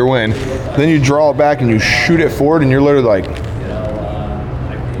check your win. Then you draw it back and you shoot it forward, and you're literally like,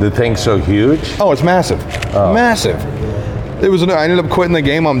 The thing's so huge. oh, it's massive. Massive. It was. I ended up quitting the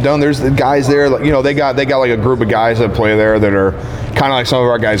game. I'm done. There's the guys there. Like, you know, they got like a group of guys that play there that are kind of like some of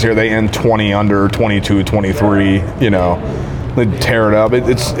our guys here. They end 20 under, 22, 23. You know, they tear it up.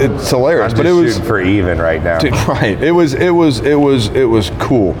 It's hilarious. I'm But just it was shooting for even right now. Dude, right. It was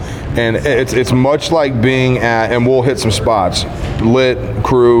cool, and it's much like being at, and we'll hit some spots. Lit,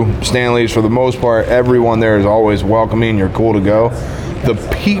 Crew, Stanley's, for the most part, everyone there is always welcoming. You're cool to go. The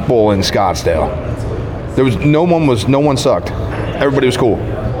people in Scottsdale. No one sucked. Everybody was cool.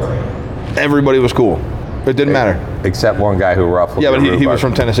 Everybody was cool. It didn't matter. Except one guy who ruffled. Yeah, your but he was rhubarb.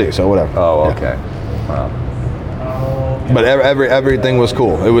 from Tennessee, so whatever. Oh, Yeah. okay. But everything was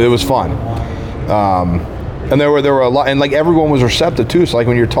cool. It was fun. And there were a lot, and like everyone was receptive too. So like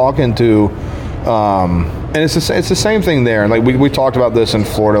when you're talking to, and it's the same thing there. And like we talked about this in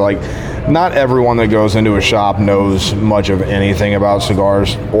Florida. Like not everyone that goes into a shop knows much of anything about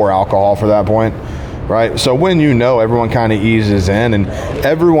cigars or alcohol for that point. Right, so when you know, everyone kind of eases in, and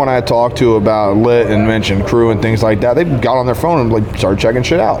everyone I talked to about Lit and mentioned Crew and things like that, they got on their phone and like started checking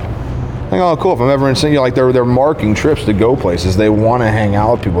shit out. Like, oh, cool. If I'm ever in St. like they're marking trips to go places. They want to hang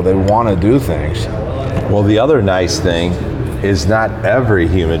out with people. They want to do things. Well, the other nice thing is not every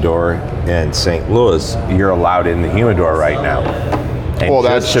humidor in St. Louis you're allowed in the humidor right now. And Well,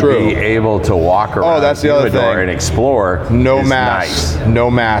 just that's to true. be able to walk around that's the other humidor thing. and explore. No is masks. nice. No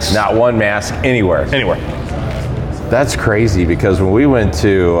masks. Not one mask anywhere. Anywhere. That's crazy because when we went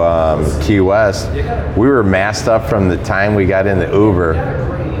to Key West, we were masked up from the time we got in the Uber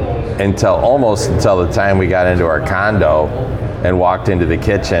almost until the time we got into our condo and walked into the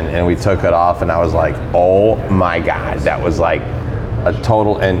kitchen, and we took it off, and I was like, oh my God, that was like a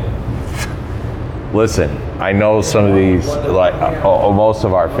total. And listen, I know some of these, like most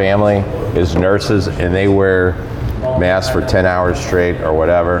of our family is nurses, and they wear masks for 10 hours straight or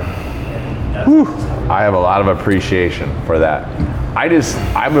whatever. Whew. I have a lot of appreciation for that.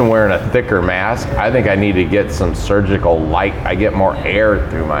 I've been wearing a thicker mask. I think I need to get some surgical light. I get more air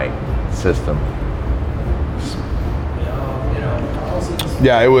through my system.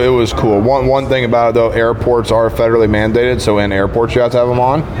 Yeah, it was cool. One thing about it though, airports are federally mandated, so in airports you have to have them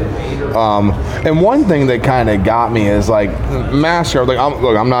on. And one thing that kind of got me is like masks. Like,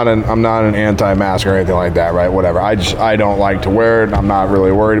 I'm not an anti-mask or anything like that, right? Whatever. I don't like to wear it. I'm not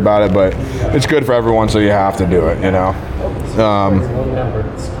really worried about it, but it's good for everyone, so you have to do it. You know.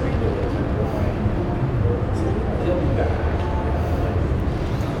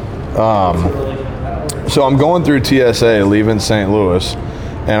 So I'm going through TSA, leaving St. Louis,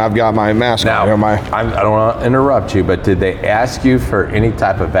 and I've got my mask Now, on. I don't want to interrupt you, but did they ask you for any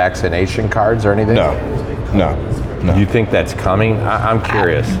type of vaccination cards or anything? No. Do you think that's coming? I'm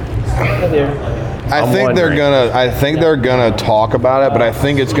curious. I'm wondering. they're gonna talk about it, but I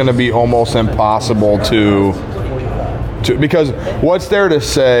think it's gonna be almost impossible to because what's there to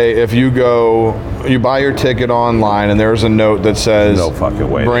say if you buy your ticket online and there's a note that says No fucking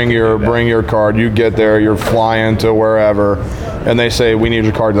way bring they can do that. bring your card. You get there, you're flying to wherever, and they say we need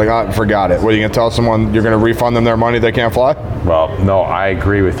your card. You're like, forgot it. What are you gonna tell someone? You're gonna refund them their money? They can't fly? Well, no, I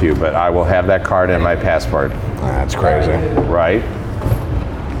agree with you, but I will have that card in my passport, That's crazy. right?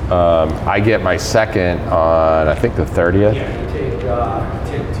 I get my second on, I think, the 30th.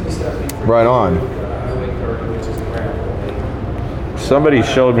 Right on. Somebody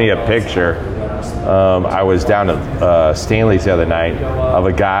showed me a picture. I was down at Stanley's the other night of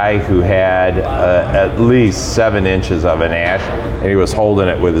a guy who had at least 7 inches of an ash, and he was holding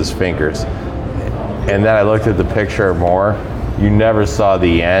it with his fingers. And then I looked at the picture more. You never saw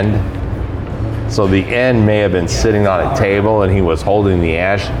the end. So the end may have been sitting on a table and he was holding the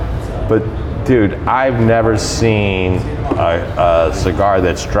ash. But dude, I've never seen a cigar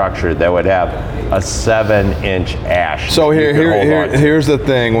that's structured that would have a 7-inch ash. So that you could hold on to. here's the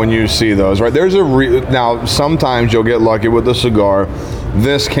thing when you see those, right? There's now sometimes you'll get lucky with the cigar.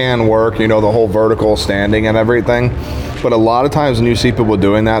 This can work, the whole vertical standing and everything. But a lot of times when you see people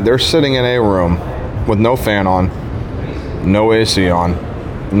doing that, they're sitting in a room with no fan on, no AC on,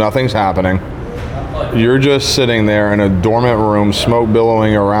 nothing's happening. You're just sitting there in a dormant room, smoke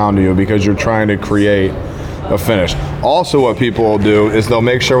billowing around you because you're trying to create a finish. Also, what people will do is they'll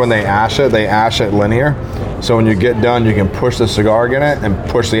make sure when they ash it linear. So when you get done, you can push the cigar in it and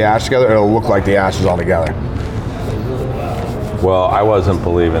push the ash together. It'll look like the ash is all together. Well, I wasn't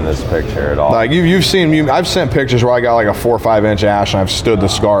believing this picture at all. Like you've seen, I've sent pictures where I got like a 4 or 5 inch ash and I've stood the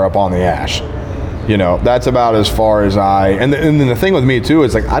cigar up on the ash. That's about as far as and then the thing with me too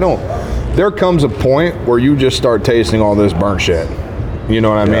is like there comes a point where you just start tasting all this burnt shit. You know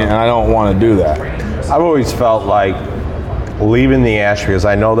what I mean? And I don't want to do that. I've always felt like leaving the ash, because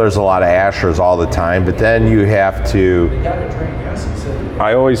I know there's a lot of ashers all the time, but then you have to,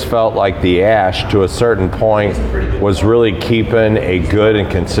 I always felt like the ash to a certain point was really keeping a good and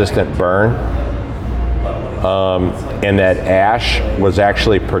consistent burn. And that ash was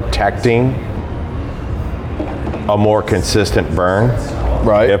actually protecting a more consistent burn.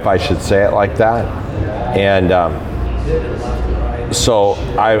 Right. If I should say it like that. And so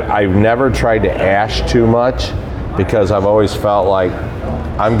I've never tried to ash too much because I've always felt like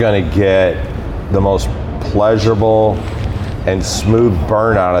I'm going to get the most pleasurable and smooth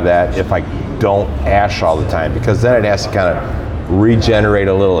burn out of that if I don't ash all the time, because then it has to kind of regenerate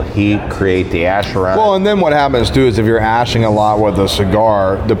a little heat, create the ash around Well, it. and then what happens too is if you're ashing a lot with a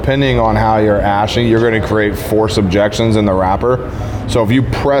cigar, depending on how you're ashing, you're going to create force objections in the wrapper. So if you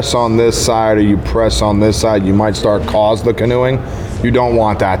press on this side or you press on this side, you might cause the canoeing. You don't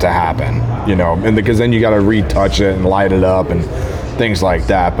want that to happen, and because then you got to retouch it and light it up and things like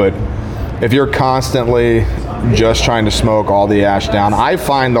that. But if you're constantly just trying to smoke all the ash down, I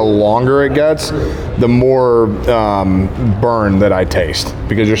find the longer it gets, the more burn that I taste,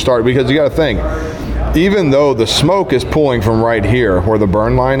 because you got to think, even though the smoke is pulling from right here where the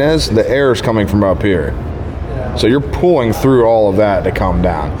burn line is, the air is coming from up here. So you're pulling through all of that to come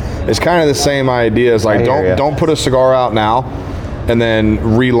down. It's kind of the same idea as like don't put a cigar out now and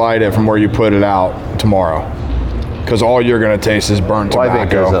then relight it from where you put it out tomorrow, because all you're going to taste is burnt tobacco. I think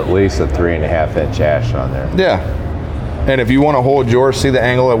there's at least a 3.5-inch ash on there. Yeah. And if you want to hold yours, see the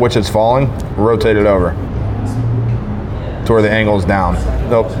angle at which it's falling, rotate it over to where the angle's down.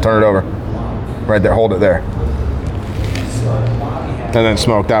 Nope, turn it over. Right there, hold it there. And then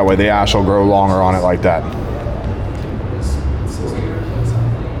smoke that way. The ash will grow longer on it like that.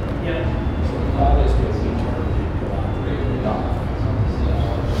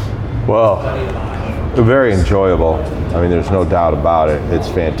 Well, very enjoyable. I mean, there's no doubt about it. It's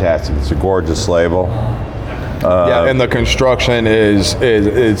fantastic. It's a gorgeous label. Yeah, and the construction is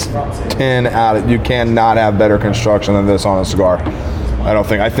 10 out of, you cannot have better construction than this on a cigar.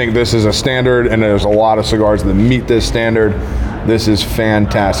 I think this is a standard, and there's a lot of cigars that meet this standard. This is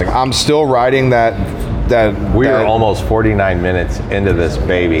fantastic. I'm still riding that We are almost 49 minutes into this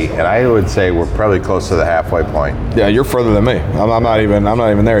baby, and I would say we're probably close to the halfway point. Yeah, you're further than me. I'm not even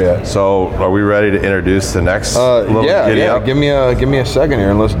there yet. So, are we ready to introduce the next little giddy up? Give me a second here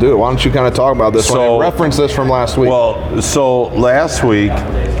and let's do it. Why don't you kind of talk about this one and reference this from last week? Well, so last week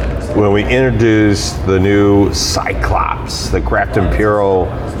when we introduced the new Cyclops, the Craft Imperial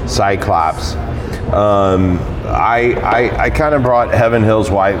Cyclops, I kind of brought Heaven Hills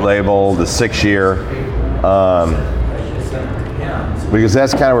White Label, the 6-year, because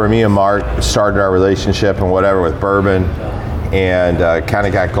that's kind of where me and Mark started our relationship and whatever with bourbon. and kind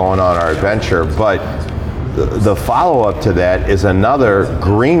of got going on our adventure. But the follow-up to that is another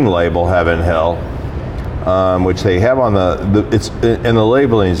green label Heaven Hill, which they have on and the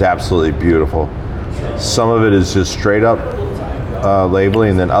labeling is absolutely beautiful. Some of it is just straight up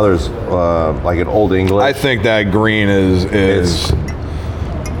labeling, and then others like an Old English. I think that green is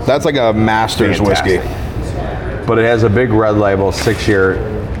that's like a master's fantastic whiskey. But it has a big red label, 6-year,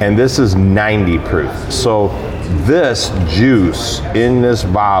 and this is 90 proof. So this juice in this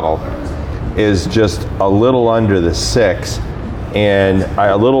bottle is just a little under the 6. And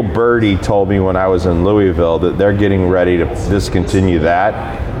a little birdie told me when I was in Louisville that they're getting ready to discontinue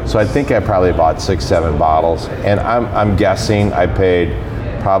that. So I think I probably bought 6-7 bottles, and I'm guessing I paid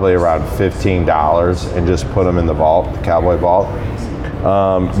probably around $15 and just put them in the vault, the Cowboy Vault.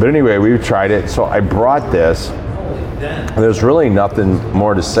 But anyway, we've tried it. So I brought this. There's really nothing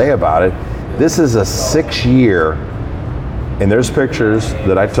more to say about it. This is a 6-year, and there's pictures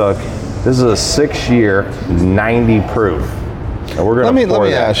that I took. This is a 6-year, 90 proof. And we're gonna let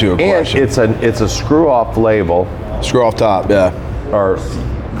me ask you a question. And it's a screw-off label. Screw off top, yeah. Or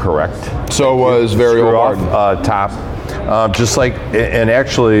correct. So was Very Old Screw-off Barton. top. Just like, and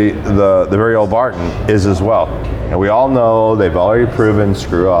actually the Very Old Barton is as well. And we all know they've already proven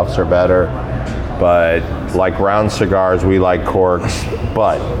screw-offs are better, but like round cigars, we like corks.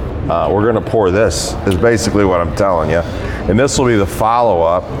 But we're gonna pour this, is basically what I'm telling you. And this will be the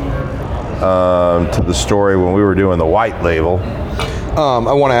follow-up to the story when we were doing the white label.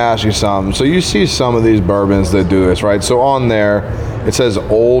 I want to ask you something. So you see some of these bourbons that do this, right? So on there, it says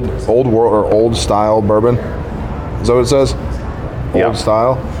old world or old style bourbon. Is that what it says? Yeah. Old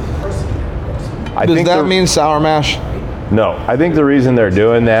style. I Does think that mean sour mash? No, I think the reason they're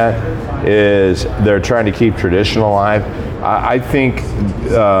doing that is they're trying to keep tradition alive. I think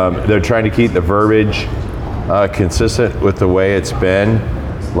they're trying to keep the verbiage consistent with the way it's been,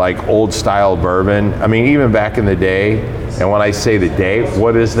 like old style bourbon. I mean, even back in the day, and when I say the day,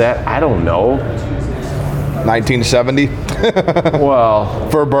 what is that? I don't know. 1970 Well,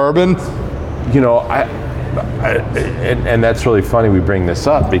 for bourbon. you know, and that's really funny we bring this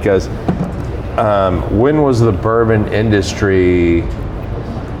up because when was the bourbon industry,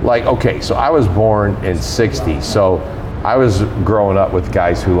 like, okay, so I was born in '60, so I was growing up with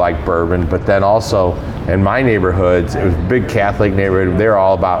guys who liked bourbon, but then also in my neighborhoods, it was a big Catholic neighborhood, they were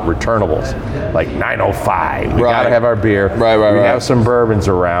all about returnables, like 905, we gotta have our beer, we have some bourbons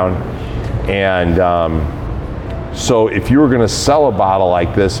around, and so if you were gonna sell a bottle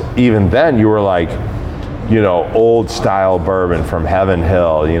like this, even then you were like, you know, old style bourbon from Heaven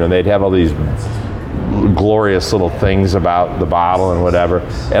Hill, you know, they'd have all these glorious little things about the bottle and whatever.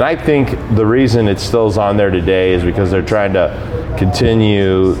 And I think the reason it still's on there today is because they're trying to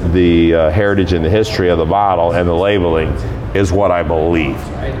continue the heritage and the history of the bottle, and the labeling is what I believe.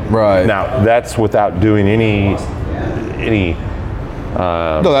 Right. Now, that's without doing any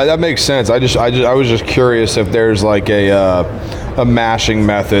no, that makes sense. I was just curious if there's like a mashing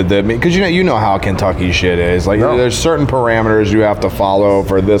method that, because you know how Kentucky shit is. Like, there's certain parameters you have to follow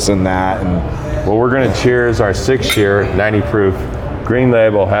for this and that. And well, we're gonna cheers our 6-year, 90 proof, green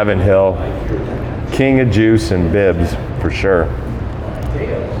label, Heaven Hill, king of juice and bibs for sure.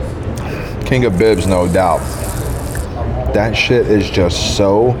 King of bibs, no doubt. That shit is just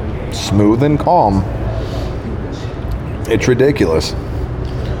so smooth and calm. It's ridiculous.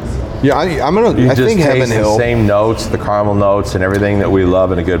 Yeah, I think Heaven Hill. The same notes, the caramel notes, and everything that we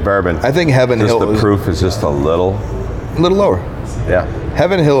love in a good bourbon. I think Heaven Hill. The proof is just a little lower. Yeah.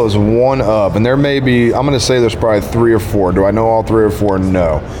 Heaven Hill is one up, and there may be. I'm going to say there's probably 3 or 4. Do I know all 3 or 4?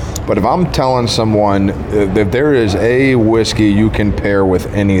 No. But if I'm telling someone that there is a whiskey you can pair with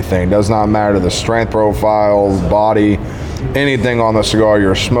anything, does not matter the strength profile, body, anything on the cigar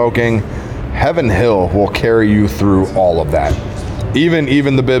you're smoking, Heaven Hill will carry you through all of that.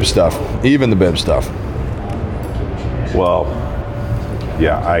 Even the bib stuff. Even the bib stuff. Well,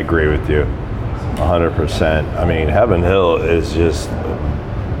 yeah, I agree with you 100%. I mean, Heaven Hill is just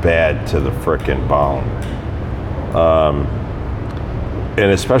bad to the frickin' bone.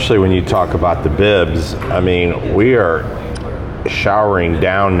 And especially when you talk about the bibs, I mean, we are showering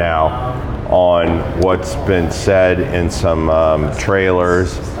down now on what's been said in some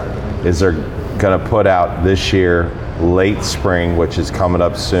trailers is they're going to put out this year, late spring, which is coming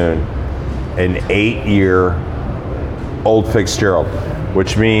up soon, an 8-year Old Fitzgerald,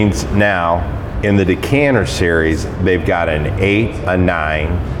 which means now in the decanter series, they've got an 8, a 9,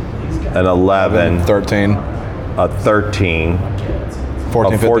 an 11, 13, a 13,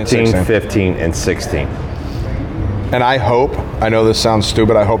 14, a 14, 15, 15, and 16. And I know this sounds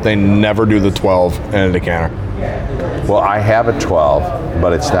stupid, I hope they never do the 12 in a decanter. Well, I have a 12,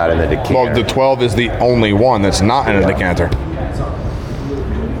 but it's not in the decanter. Well, the 12 is the only one that's not in a decanter.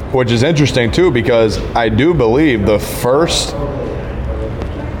 Which is interesting, too, because I do believe the first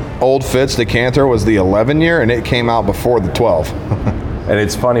Old Fitz decanter was the 11 year, and it came out before the 12. And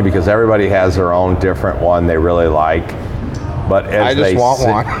it's funny because everybody has their own different one they really like. But as I just want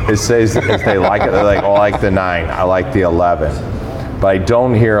one. It says if they like it, they're like, oh, I like the 9, I like the 11. But I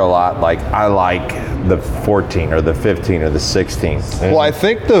don't hear a lot like, I like the 14 or the 15 or the 16. Well, I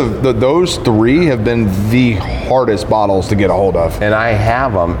think those 3 have been the hardest bottles to get a hold of. And I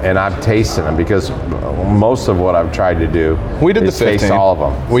have them, and I've tasted them because most of what I've tried to do We did is the 15. taste all of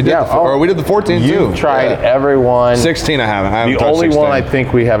them. We did, or we did the 14 too. You've tried every one. 16 I haven't. The only one I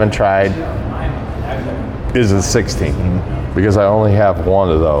think we haven't tried is the 16 because I only have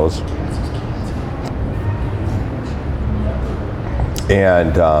one of those.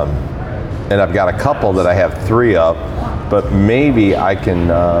 And I've got a couple that I have 3 of, but maybe I can,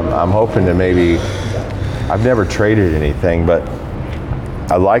 I'm hoping to maybe, I've never traded anything, but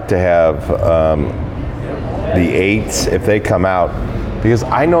I'd like to have the 8s if they come out, because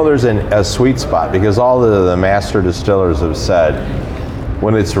I know there's a sweet spot, because all the master distillers have said,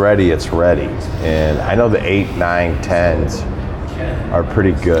 when it's ready, it's ready. And I know the 8, 9, 10s are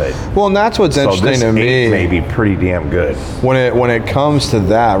pretty good. Well, and that's what's interesting to me. May be pretty damn good. When it comes to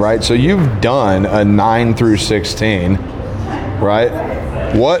that, right? So you've done a 9 through 16, right?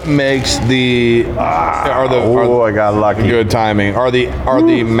 What makes the I got lucky. Good timing. Are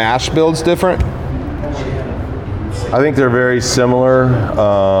the mash builds different? I think they're very similar.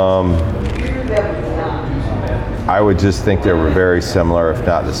 I would just think they were very similar, if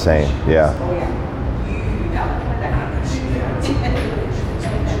not the same. Yeah.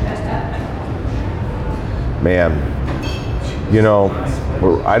 Man, you know,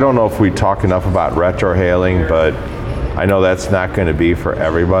 I don't know if we talk enough about retrohaling, but I know that's not going to be for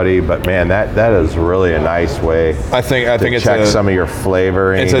everybody. But man, that is really a nice way. I think it's check some of your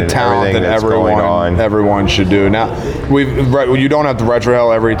flavoring. It's a talent that everyone should do. Now, you don't have to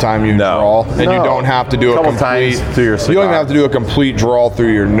retrohale every time you draw, and you don't have to do a complete. Through your cigar. You don't even have to do a complete draw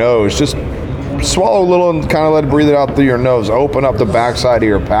through your nose. Just swallow a little and kind of let it breathe it out through your nose. Open up the backside of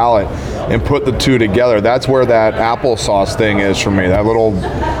your palate and put the two together. That's where that applesauce thing is for me. That little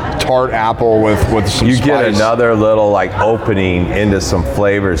tart apple with some you spice. Get another little like opening into some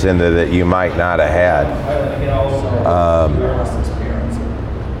flavors in there that you might not have had.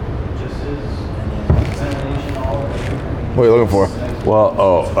 What are you looking for?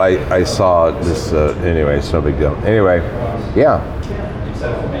 Well, I saw this. Anyway, it's no big deal. Anyway, yeah.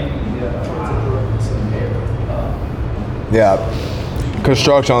 Yeah,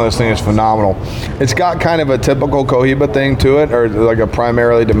 construction on this thing is phenomenal. It's got kind of a typical Cohiba thing to it, or like a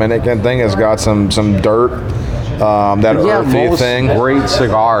primarily Dominican thing. It's got some dirt, that earthy thing. Great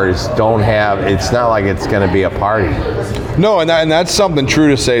cigars don't have. It's not like it's going to be a party. No, and that's something true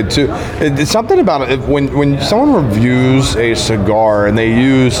to say too. It's something about it when someone reviews a cigar and they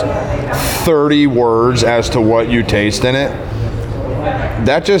use 30 words as to what you taste in it.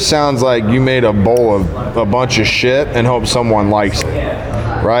 That just sounds like you made a bowl of a bunch of shit and hope someone likes it,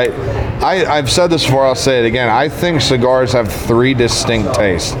 right? I've said this before, I'll say it again. I think cigars have 3 distinct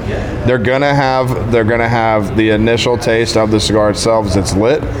tastes. They're gonna have the initial taste of the cigar itself as it's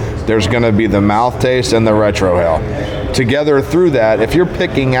lit. There's gonna be the mouth taste and the retrohale. Together through that, if you're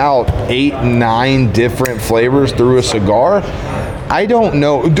picking out 8, 9 different flavors through a cigar, I don't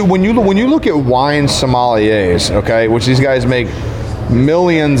know. When you look at wine sommeliers, okay, which these guys make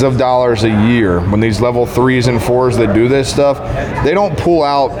millions of dollars a year, when these level 3s and 4s that do this stuff, they don't pull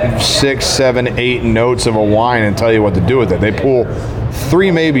out 6, 7, 8 notes of a wine and tell you what to do with it. They pull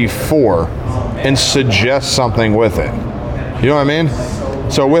 3, maybe 4 and suggest something with it. You know what I mean?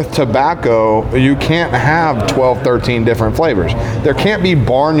 So with tobacco, you can't have 12, 13 different flavors. There can't be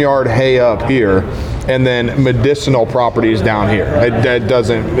barnyard hay up here and then medicinal properties down here. That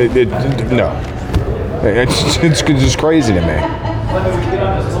doesn't, no. It's just crazy to me.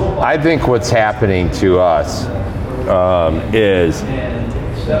 I think what's happening to us is,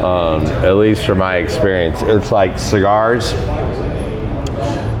 at least from my experience, it's like cigars.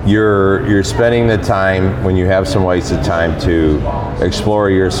 You're spending the time, when you have some wasted time, to explore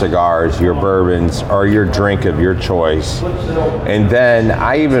your cigars, your bourbons, or your drink of your choice. And then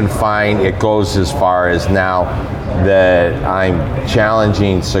I even find it goes as far as now that I'm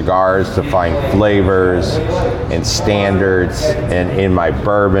challenging cigars to find flavors and standards, and in my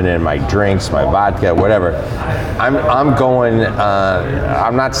bourbon and my drinks, my vodka, whatever. I'm going.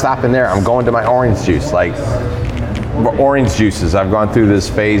 I'm not stopping there. I'm going to my orange juice. Like, orange juices. I've gone through this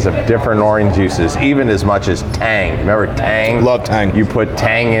phase of different orange juices, even as much as Tang. Remember Tang? Love Tang. You put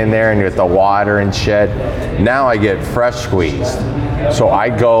Tang in there and you get the water and shit. Now I get fresh squeezed. So I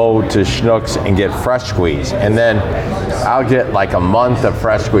go to Schnucks and get fresh squeeze. And then I'll get like a month of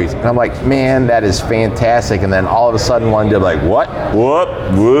fresh squeeze. And I'm like, man, that is fantastic. And then all of a sudden one day, like, what?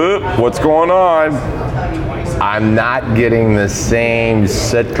 What's going on? I'm not getting the same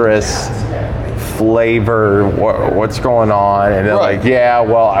citrus flavor. What's going on? And they're like, yeah,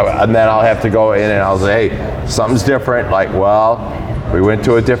 well, and then I'll have to go in and I'll say, hey, something's different. Like, well, we went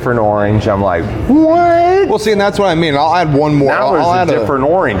to a different orange. I'm like, what? Well, see, and that's what I mean. I'll add one more. Now I'll there's a different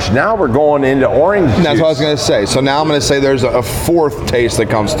orange. Now we're going into orange juice. That's what I was going to say. So now I'm going to say there's a fourth taste that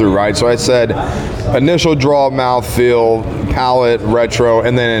comes through, right? So I said initial draw, mouthfeel, palate, retro,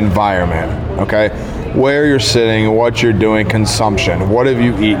 and then environment, okay? Where you're sitting, what you're doing, consumption. What have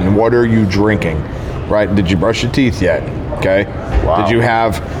you eaten? What are you drinking, right? Did you brush your teeth yet, okay? Wow. Did you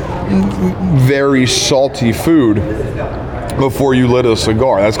have very salty food before you lit a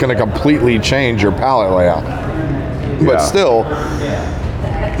cigar? That's going to completely change your palate layout. But still,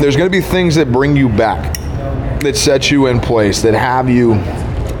 there's going to be things that bring you back, that set you in place, that have you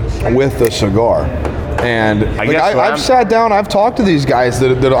with the cigar. And I've sat down, I've talked to these guys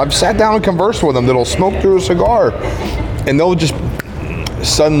that I've sat down and conversed with them that'll smoke through a cigar, and they'll just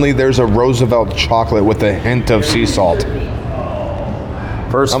suddenly there's a Roosevelt chocolate with a hint of sea salt.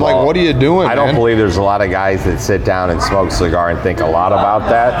 First I'm of all, like, what are you doing, I don't believe there's a lot of guys that sit down and smoke a cigar and think a lot about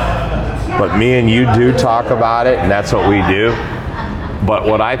that. But me and you do talk about it, and that's what we do. But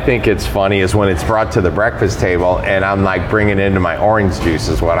what I think it's funny is when it's brought to the breakfast table and I'm like bringing into my orange juice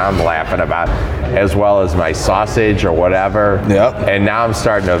is what I'm laughing about, as well as my sausage or whatever. Yep. And now I'm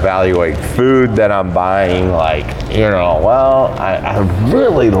starting to evaluate food that I'm buying, like, you know, well, I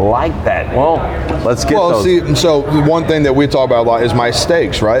really like that. Well, let's get those. See, so one thing that we talk about a lot is my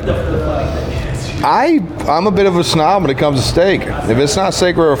steaks, right? I'm a bit of a snob when it comes to steak. If it's not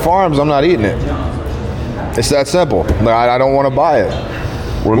Sacred River Farms, I'm not eating it. It's that simple. I don't want to buy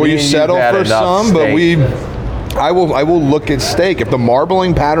it. Will you settle for some? But I will look at steak. If the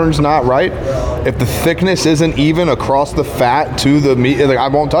marbling pattern's not right, if the thickness isn't even across the fat to the meat, like, I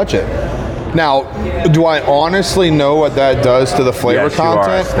won't touch it. Now, do I honestly know what that does to the flavor content?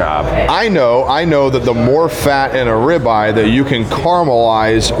 You are a snob. I know that the more fat in a ribeye that you can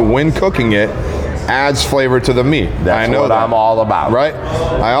caramelize when cooking it adds flavor to the meat. That's what I'm all about. Right?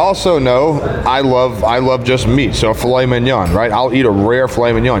 I also know I love just meat. So filet mignon, right? I'll eat a rare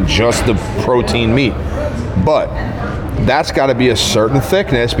filet mignon, just the protein meat. But that's got to be a certain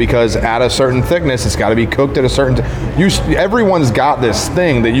thickness, because at a certain thickness, it's got to be cooked at a certain everyone's got this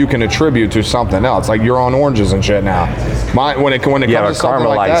thing that you can attribute to something else. Like you're on oranges and shit now. When it comes to something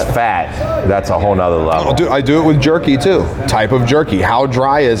like that, fat, that's a whole nother level. I do it with jerky too. Type of jerky. How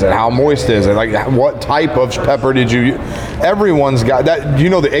dry is it? How moist is it? Like what type of pepper did you use? Everyone's got that. Do you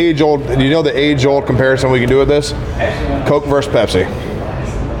know the age old comparison we can do with this? Coke versus Pepsi.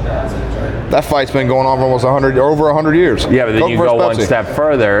 That fight's been going on for almost over 100 years. Yeah, but then you go one step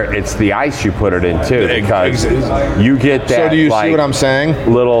further. It's the ice you put it in too, because you get that. So do you see what I'm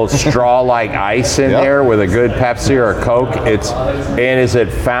saying? Little straw-like ice in there with a good Pepsi or a Coke. And is it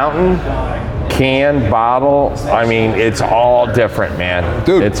fountain, can, bottle? I mean, it's all different, man.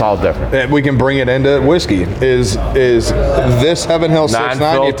 Dude, it's all different. We can bring it into whiskey. Is this Heaven Hill 690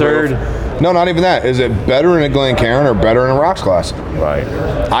 non-filtered? No, not even that. Is it better in a Glencairn or better in a rocks glass? Right.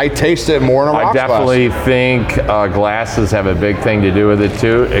 I taste it more in a rocks glass. I definitely think glasses have a big thing to do with it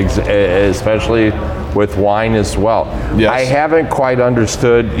too, especially with wine as well. Yes. I haven't quite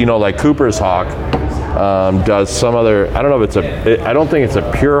understood, like Cooper's Hawk does some other, I don't know if I don't think it's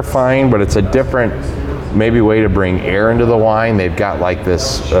a purifying, but it's a different maybe way to bring air into the wine. They've got like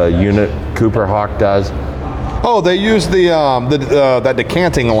this unit Cooper Hawk does. Oh, they use that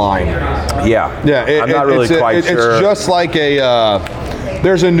decanting line. Yeah. I'm not really quite sure. It's just like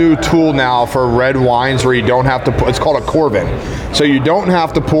there's a new tool now for red wines where you don't have to. It's called a Corvin. So you don't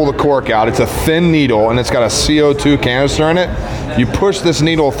have to pull the cork out. It's a thin needle and it's got a CO2 canister in it. You push this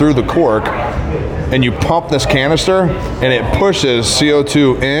needle through the cork and you pump this canister and it pushes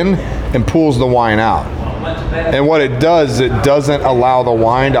CO2 in and pulls the wine out. And what it does is it doesn't allow the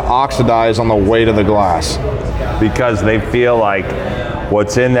wine to oxidize on the way to the glass. Because they feel like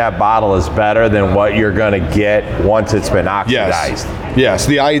what's in that bottle is better than what you're going to get once it's been oxidized. Yes,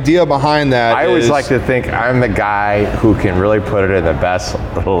 the idea behind that I always like to think I'm the guy who can really put it in the best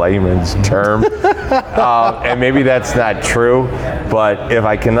layman's term. And maybe that's not true, but if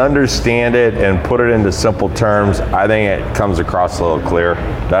I can understand it and put it into simple terms, I think it comes across a little clear.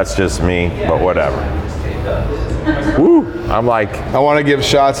 That's just me, but whatever. Woo! I'm like, I want to give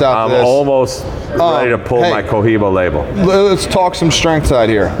shots out I'm to this. almost ready to pull hey. my Cohiba label. Let's talk some strength side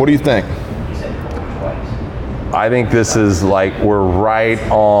here. What do you think? I think this is like we're right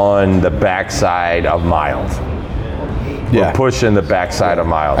on the backside of mild. We're pushing the backside of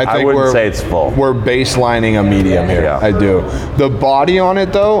mild. I wouldn't say it's full. We're baselining a medium here. Yeah. I do. The body on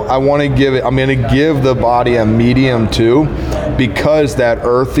it though, I'm going to give the body a medium too, because that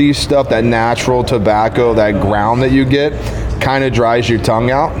earthy stuff, that natural tobacco, that ground that you get, kind of dries your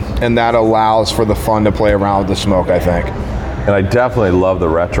tongue out, and that allows for the fun to play around with the smoke, I think. And I definitely love the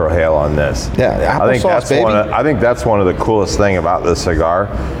retrohale on this. Yeah, applesauce, baby. I think that's one of the coolest thing about this cigar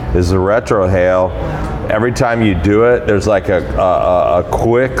is the retrohale. Every time you do it, there's like a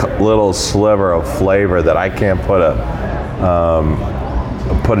quick little sliver of flavor that I can't put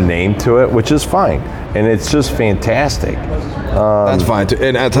a name to it, which is fine, and it's just fantastic. That's fine too.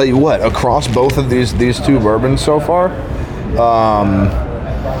 And I'll tell you what, across both of these two bourbons so far,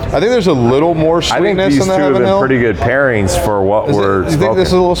 I think there's a little more sweetness in the I think these two have been pretty good pairings for what we're smoking. You think this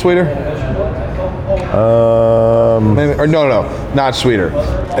is a little sweeter? Maybe, or no, not sweeter.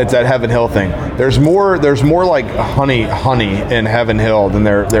 It's that Heaven Hill thing. There's more like honey in Heaven Hill than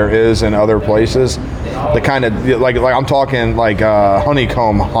there is in other places. The kind of like I'm talking like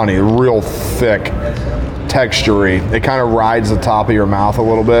honeycomb honey, real thick, textury. It kind of rides the top of your mouth a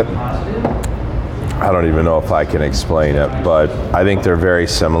little bit. I don't even know if I can explain it, but I think they're very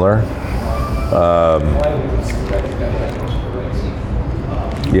similar.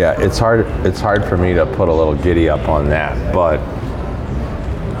 Yeah, it's hard for me to put a little giddy up on that, but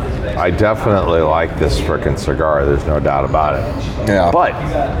I definitely like this frickin' cigar. There's no doubt about it. Yeah. But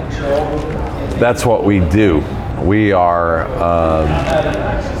that's what we do. We are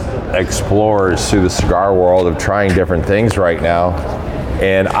explorers through the cigar world of trying different things right now.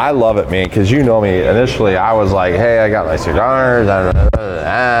 And I love it, man, because you know me. Initially, I was like, hey, I got my cigars.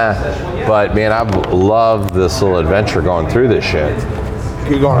 But, man, I've loved this little adventure going through this shit.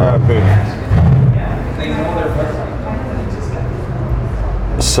 Keep going.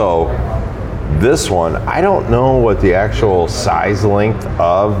 So, this one, I don't know what the actual size length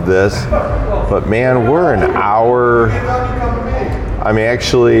of this, but, man, we're an hour. I mean,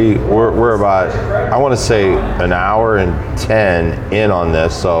 actually, we're about, I want to say, an hour and 10 in on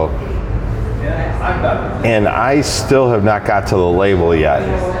this, so, and I still have not got to the label yet.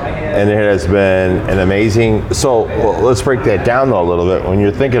 And it has been an amazing, so let's break that down though a little bit when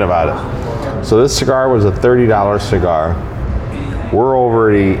you're thinking about it. So this cigar was a $30 cigar. We're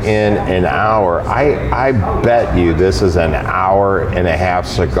already in an hour. I bet you this is an hour and a half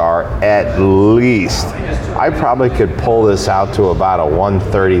cigar at least. I probably could pull this out to about a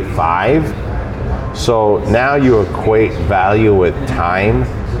 135. So now you equate value with time,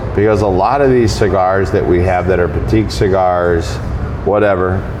 because a lot of these cigars that we have that are boutique cigars,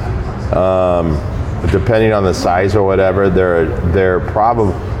 whatever, depending on the size or whatever, they're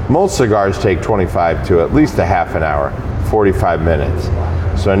probably, most cigars take 25 to at least a half an hour, 45 minutes.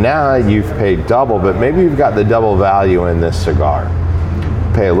 So now you've paid double, but maybe you've got the double value in this cigar.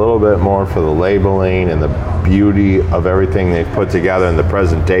 Pay a little bit more for the labeling and the beauty of everything they've put together in the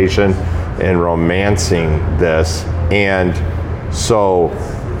presentation and romancing this. And so,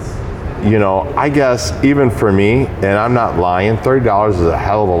 you know, I guess even for me, and I'm not lying, $30 is a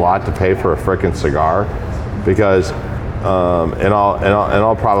hell of a lot to pay for a frickin' cigar, because in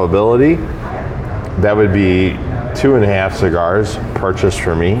all probability, that would be 2.5 cigars purchased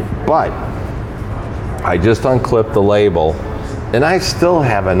for me. But I just unclipped the label, and I still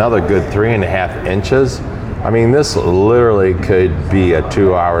have another good 3.5 inches. I mean, this literally could be a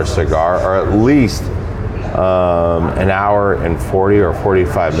 2-hour cigar, or at least an hour and 40 or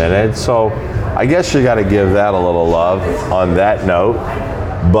 45 minutes. So I guess you got to give that a little love on that note.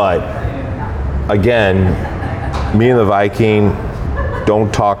 But again, me and the Viking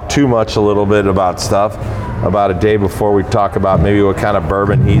don't talk too much a little bit about stuff. About a day before we talk about maybe what kind of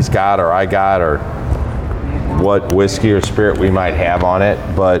bourbon he's got or I got, or what whiskey or spirit we might have on it.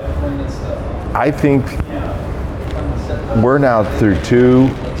 But I think we're now through 2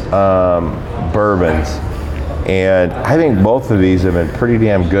 bourbons, and I think both of these have been pretty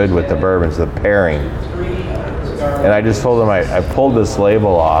damn good with the bourbons, the pairing. And I just told him I pulled this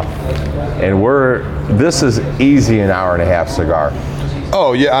label off, and this is easy an hour and a half cigar.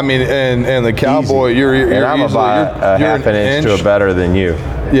 Oh yeah, I mean, and the Cowboy, you're and I'm easily, about you're half an inch to a better than you.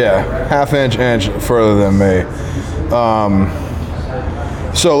 Yeah, half inch further than me.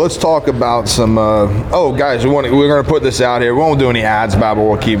 So let's talk about some. Oh, guys, we're going to put this out here. We won't do any ads about it, but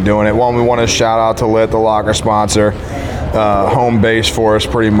we'll keep doing it. One, we want to shout out to Lit, the locker sponsor. home base for us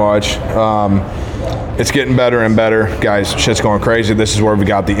pretty much. It's getting better and better, guys. Shit's going crazy. This is where we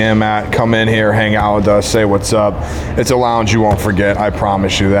got the M at. Come in here, hang out with us, say what's up. It's a lounge you won't forget, I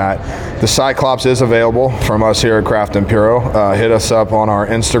promise you that. The Cyclops is available from us here at Craft Imperial. Hit us up on our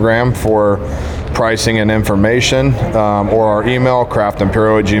Instagram for pricing and information, or our email,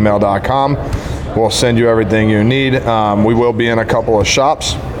 craftimperial@gmail.com. We'll send you everything you need. We will be in a couple of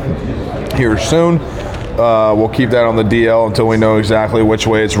shops here soon. We'll keep that on the DL until we know exactly which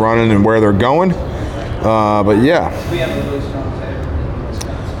way it's running and where they're going. But yeah,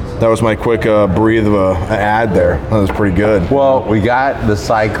 that was my quick breathe of an ad there. That was pretty good. Well, we got the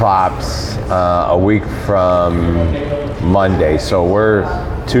Cyclops a week from Monday, so we're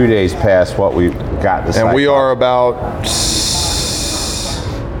 2 days past what we got the Cyclops. And we are about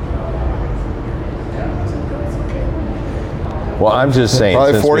well, I'm just saying,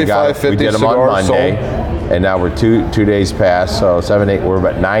 probably since 45, 50 we did them on cigars Monday, sold. and now we're two days past, so 7, 8, we're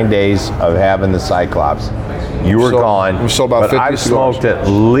about 9 days of having the Cyclops. You were sold- gone, we sold about but 50 I've cigars. smoked at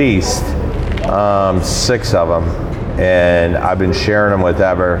least 6 of them, and I've been sharing them with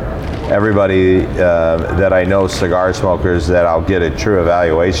everybody that I know, cigar smokers, that I'll get a true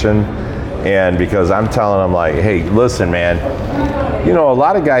evaluation. And because I'm telling them, like, hey, listen, man, you know, a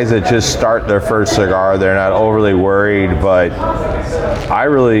lot of guys that just start their first cigar, they're not overly worried, but I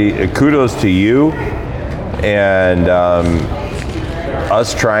really, kudos to you and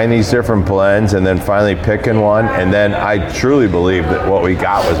us trying these different blends and then finally picking one. And then I truly believe that what we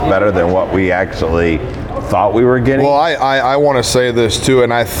got was better than what we actually thought we were getting. Well, I want to say this too,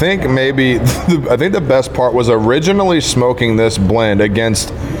 and I think maybe I think the best part was originally smoking this blend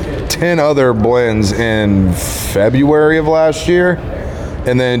against 10 other blends in February of last year,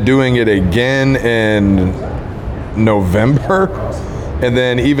 and then doing it again in November, and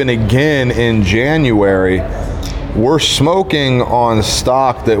then even again in January. We're smoking on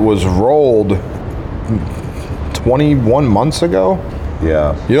stock that was rolled 21 months ago.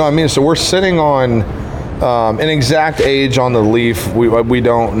 Yeah. You know what I mean? So we're sitting on an exact age on the leaf. We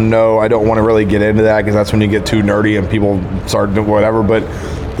don't know. I don't want to really get into that because that's when you get too nerdy and people start doing whatever. But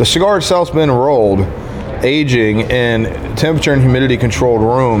the cigar itself's been rolled, aging in temperature and humidity controlled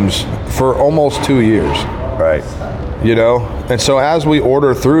rooms for almost 2 years. Right. You know? And so as we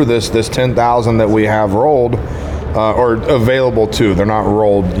order through this 10,000 that we have rolled, or available to, they're not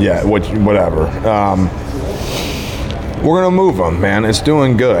rolled yet, whatever. We're gonna move them, man. It's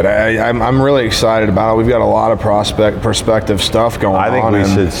doing good. I'm really excited about it. We've got a lot of perspective stuff going on. I think we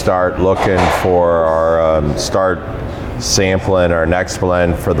should start looking for our, start sampling our next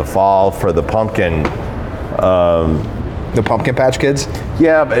blend for the fall for the pumpkin. The Pumpkin Patch Kids?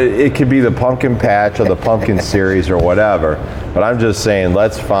 Yeah, but it could be the Pumpkin Patch or the Pumpkin Series or whatever. But I'm just saying,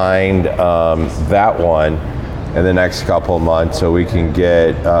 let's find that one in the next couple of months so we can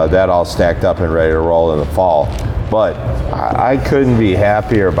get that all stacked up and ready to roll in the fall. But I couldn't be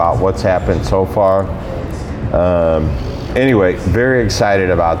happier about what's happened so far. Anyway, very excited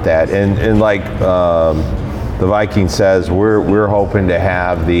about that. And like the Viking says, we're hoping to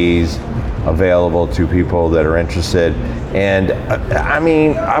have these available to people that are interested. And I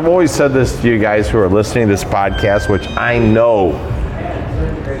mean, I've always said this to you guys who are listening to this podcast, which I know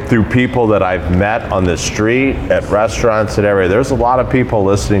through people that I've met on the street, at restaurants and everything. There's a lot of people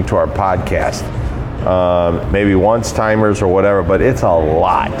listening to our podcast. Maybe once-timers or whatever, but it's a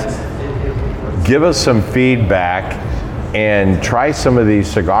lot. Give us some feedback and try some of these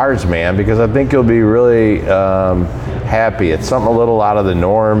cigars, man, because I think you'll be really happy. It's something a little out of the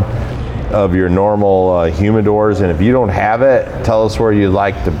norm of your normal humidors, and if you don't have it, tell us where you'd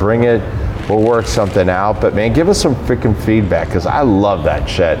like to bring it. We'll work something out, but man, give us some freaking feedback, because I love that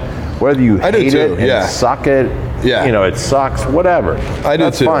shit. Whether you hate it and suck it, yeah, you know, it sucks, whatever. I do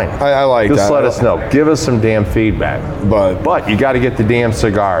That's too. fine. I like that. Just let us know. Give us some damn feedback. But you got to get the damn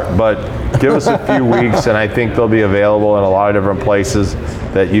cigar. But give us a few weeks, and I think they'll be available in a lot of different places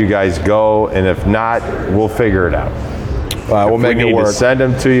that you guys go. And if not, we'll figure it out. We'll make it work. To send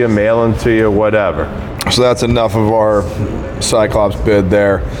them to you, mail them to you, whatever. So that's enough of our Cyclops bid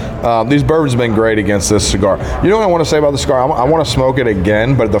there. These bourbons have been great against this cigar. You know what I want to say about the cigar? I want to smoke it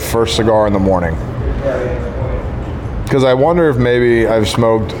again, but the first cigar in the morning. Because I wonder if maybe I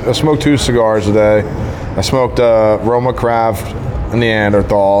smoked 2 cigars today. I smoked Roma Craft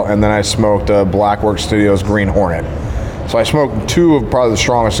Neanderthal, and then I smoked Blackwork Studios Green Hornet. So I smoked 2 of probably the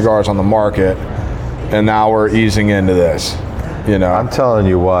strongest cigars on the market, and now we're easing into this. You know, I'm telling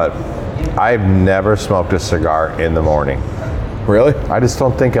you what, I've never smoked a cigar in the morning. Really? I just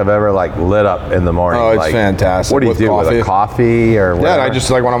don't think I've ever like lit up in the morning. Oh, it's like, fantastic. What do you With do with a coffee or whatever? Yeah, I just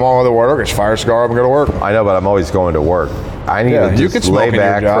like when I'm on the work, I just fire a cigar up and go to work. I know, but I'm always going to work. I need to You just could smoke lay in your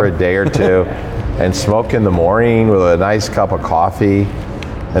back job. for a day or two and smoke in the morning with a nice cup of coffee.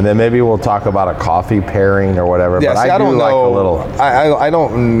 And then maybe we'll talk about a coffee pairing or whatever. Yeah, but see, I do don't like know. a little. I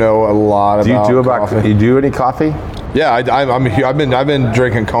don't know a lot Do you about do about coffee. you do any coffee? Yeah, I've been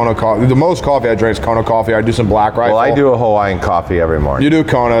drinking Kona coffee. The most coffee I drink is Kona coffee. I do some Black Rifle. Well, I do a Hawaiian coffee every morning. You do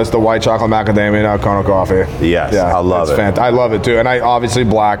Kona. It's the white chocolate macadamia, not Kona coffee. Yes, I love it. I love it too. And I obviously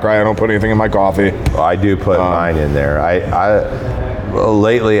black, right? I don't put anything in my coffee. I do put mine in there. Well,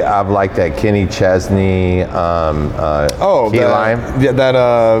 lately I've liked that Kenny Chesney key lime. Yeah,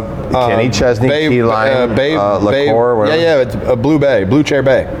 that Kenny Chesney key lime liqueur. Whatever. Yeah, it's a Blue Chair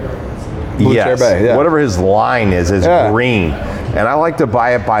Bay. Blue Yes, Chair Bay, yeah. whatever his line is green. And I like to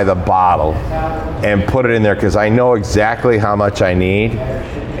buy it by the bottle and put it in there because I know exactly how much I need.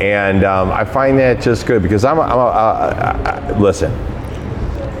 And I find that just good because listen,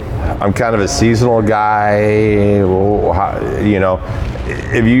 I'm kind of a seasonal guy. You know,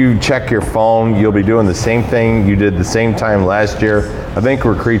 if you check your phone, you'll be doing the same thing you did the same time last year. I think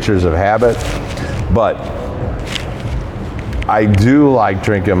we're creatures of habit, but I do like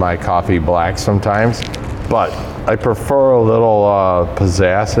drinking my coffee black sometimes, but I prefer a little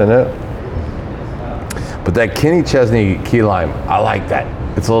pizzazz in it. But that Kenny Chesney key lime, I like that.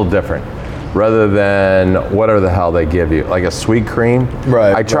 It's a little different. Rather than whatever the hell they give you, like a sweet cream.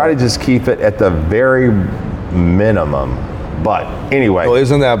 Right. I try to just keep it at the very minimum. But anyway. Well,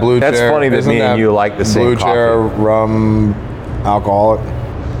 isn't that Blue Chair? That's funny that me and you like the same Blue Chair coffee. rum alcoholic?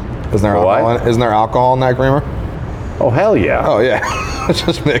 Isn't there What? alcohol? Isn't there alcohol in that creamer? Oh, hell yeah. Oh yeah,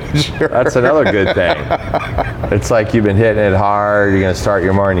 just making sure. That's another good thing. It's like you've been hitting it hard. You're gonna start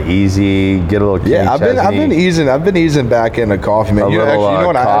your morning easy. Get a little Kenny Yeah, I've been easing back into coffee, man. A You know, little, actually, you know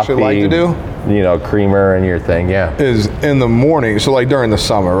what I actually like to do You know, creamer in your thing. Yeah. is in the morning. So like during the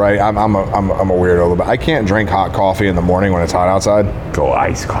summer, right? I'm a weirdo, but I can't drink hot coffee in the morning when it's hot outside. Go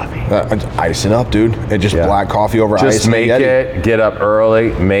iced coffee. Ice it up, dude. And just Yeah. black coffee over ice. Just and make Yeti. it. Get up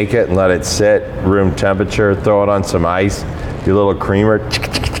early. Make it and let it sit room temperature. Throw it on some ice. Your little creamer.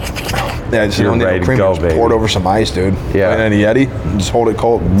 Yeah, just you You're don't need ready no to cream. go, Just baby. pour it over some ice, dude. Yeah. And then a Yeti, just hold it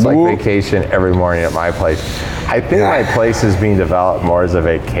cold. It's like vacation every morning at my place. I think my place is being developed more as a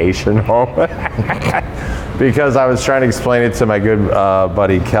vacation home. Because I was trying to explain it to my good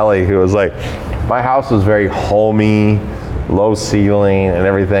buddy Kelly, who was like, my house was very homey, low ceiling and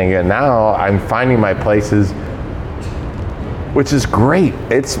everything. And now I'm finding my places, which is great.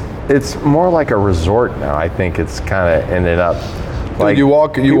 It's more like a resort now. I think it's kind of ended up. Like you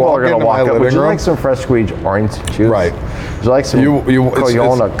walk people are gonna into walk my up. Would living you room? like some fresh squeezed orange juice? Right. Would you like some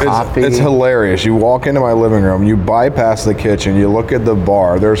Corona coffee? It's hilarious. You walk into my living room, you bypass the kitchen, you look at the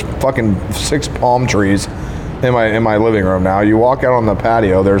bar. There's fucking 6 palm trees in my living room now. You walk out on the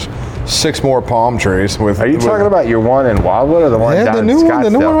patio. There's 6 more palm trees with. Are you talking about your one in Wildwood or the one Yeah, down the in new one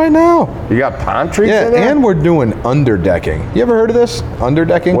Scottsdale? right now. You got palm trees Yeah, in there? and we're doing underdecking. You ever heard of this?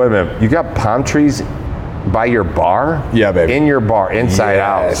 Underdecking? Wait a minute. You got palm trees by your bar? Yeah, baby. In your bar, inside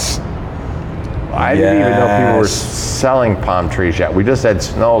Yes. out. I didn't even know people were Yes. selling palm trees yet. We just had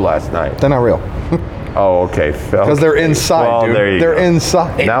snow last night. They're not real. Oh, okay. Because they're inside, well, dude. There you They're go.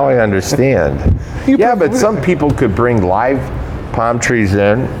 inside. Now I understand. Yeah, but some people could bring live palm trees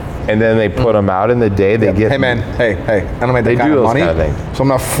in, and then they put them out in the day. They get. Hey man, hey, I don't make that They kind do of those money, kind of things. so I'm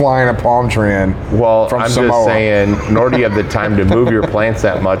not flying a palm tree in. Well, from I'm Samoa. just saying, nor do you have the time to move your plants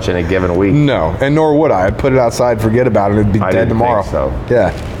that much in a given week. No, and nor would I. I'd put it outside, forget about it, it'd be I dead didn't tomorrow. think so.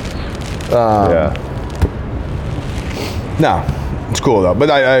 Yeah. Yeah. No, it's cool though. But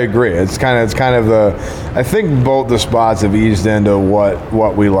I agree. It's kind of the. I think both the spots have eased into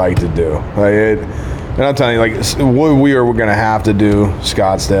what we like to do. And I'm telling you, like we're gonna have to do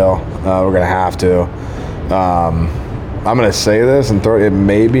Scottsdale. We're gonna have to. I'm gonna say this and throw. It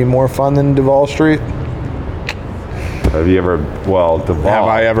may be more fun than Duval Street. Have you ever? Well, Duval. Have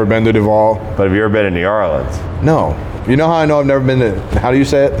I ever been to Duval? But have you ever been to New Orleans? No. You know how I know I've never been to? How do you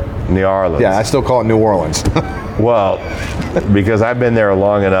say it? New Orleans. Yeah, I still call it New Orleans. Well, because I've been there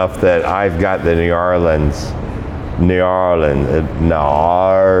long enough that I've got the New Orleans. I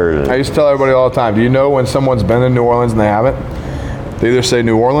used to tell everybody all the time. Do you know when someone's been in New Orleans and they haven't? They either say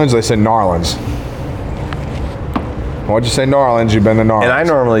New Orleans or they say Narlands. Why'd you say Narlands? You've been to Narlands. And I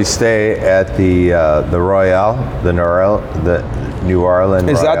normally stay at the Royale, the New Orleans.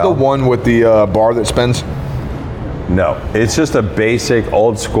 Is that the Royale. one with the bar that spins? No, it's just a basic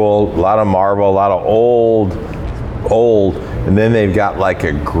old school, a lot of marble, a lot of old, and then they've got like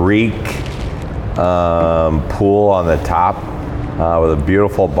a Greek pool on the top with a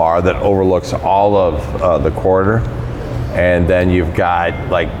beautiful bar that overlooks all of the quarter. And then you've got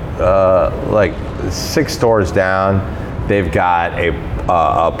like 6 doors down, they've got a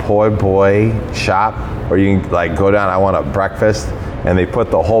po' boy shop where you can like go down, I want a breakfast, and they put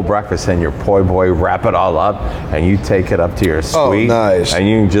the whole breakfast in your po' boy, wrap it all up, and you take it up to your suite. Oh, nice. And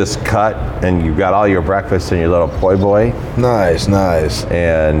you can just cut, and you've got all your breakfast in your little po' boy. Nice, nice.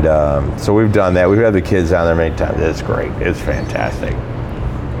 And so we've done that. We've had the kids down there many times. It's great. It's fantastic.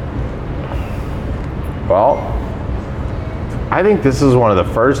 Well, I think this is one of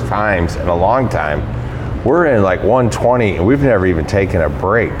the first times in a long time we're in like 120, and we've never even taken a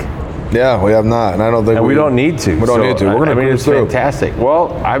break. Yeah, we have not, and I don't think we don't need to. We don't need to. We're gonna cruise it's through. fantastic.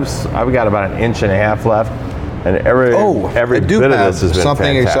 Well, I've got about 1.5 inches left, and every I do bit of have this has been something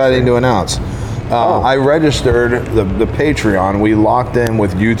fantastic. exciting to announce. I registered the Patreon. We locked in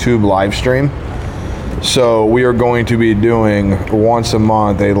with YouTube live stream. So we are going to be doing once a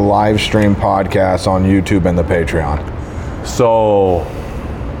month a live stream podcast on YouTube and the Patreon. So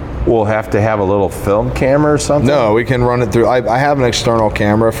we'll have to have a little film camera or something? No, we can run it through. I have an external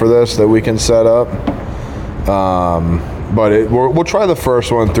camera for this that we can set up. But we'll try the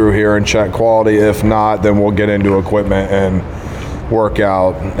first one through here and check quality. If not, then we'll get into equipment and work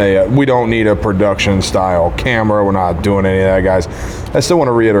out. We don't need a production style camera. We're not doing any of that, guys. I still want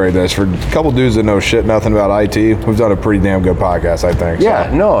to reiterate this. For a couple dudes that know shit nothing about IT, we've done a pretty damn good podcast, I think. Yeah,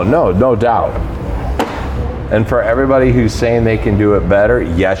 so. No doubt. And for everybody who's saying they can do it better,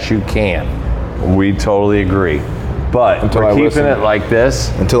 yes, you can. We totally agree. But we're keeping it like this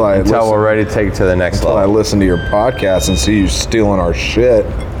until we're ready to take it to the next level. Until I listen to your podcast and see you stealing our shit.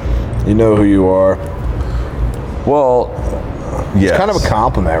 You know who you are. Well, yes. It's kind of a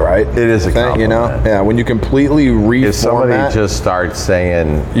compliment, right? It is a compliment. You know? Yeah, when you completely reformat. If somebody just starts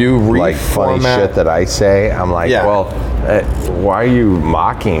saying like funny shit that I say, I'm like, well, why are you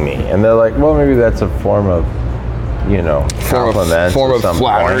mocking me? And they're like, well, maybe that's a form of, compliment. Form of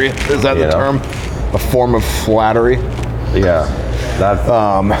flattery. Is that the term? A form of flattery. Yeah.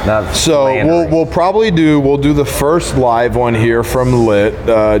 Not so we'll probably do the first live one here from Lit.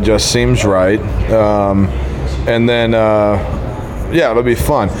 Just seems right. And then it'll be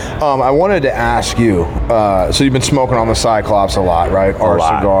fun. I wanted to ask you. So you've been smoking on the Cyclops a lot, right? Our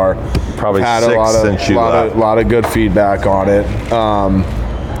cigar. Probably had 6 since you left. A lot of good feedback on it.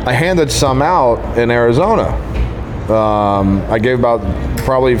 I handed some out in Arizona. I gave about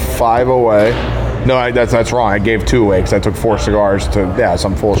probably 5 away. No, that's wrong. I gave 2 away because I took 4 cigars to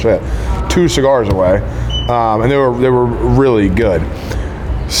some full shit. 2 cigars away, and they were really good.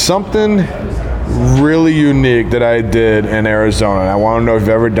 Something really unique that I did in Arizona. And I want to know if you've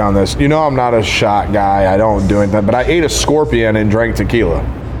ever done this. You know, I'm not a shot guy. I don't do anything, but I ate a scorpion and drank tequila.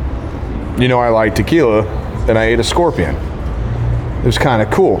 You know, I like tequila, and I ate a scorpion. It was kind of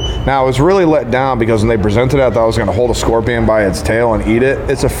cool. Now, I was really let down because when they presented it, I thought I was going to hold a scorpion by its tail and eat it.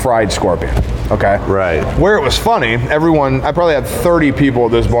 It's a fried scorpion, okay? Right. Where it was funny, I probably had 30 people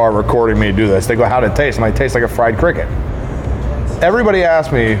at this bar recording me do this. They go, how'd it taste? And I taste like a fried cricket. Everybody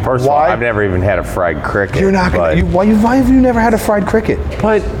asked me, First of all, I've never even had a fried cricket. You're not going to, why have you never had a fried cricket?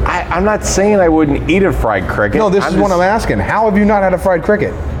 But I'm not saying I wouldn't eat a fried cricket. No, this is what I'm asking. How have you not had a fried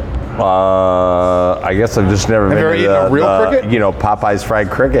cricket? I guess I've just never been to a real cricket? Popeye's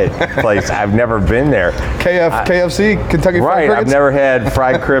fried cricket place. I've never been there. KFC, Kentucky Fried Crickets? Right, I've never had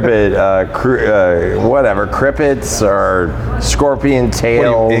fried cricket, crickets or scorpion tails.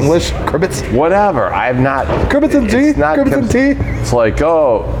 What are you, English? Cribbits? Whatever. I've not. Cribbits and tea? Cribbits and tea? It's like,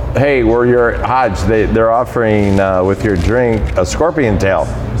 oh, hey, we're your Hodge. They're offering with your drink a scorpion tail.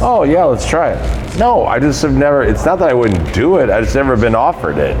 Oh, yeah, let's try it. No, I just have never, it's not that I wouldn't do it, I just never been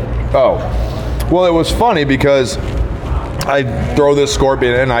offered it. Oh, well, it was funny because I throw this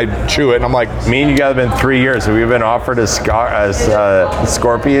scorpion in, I chew it, and I'm like... Me and you guys have been 3 years, have we been offered a scorpion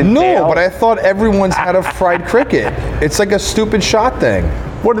tail? No, but I thought everyone's had a fried cricket. It's like a stupid shot thing.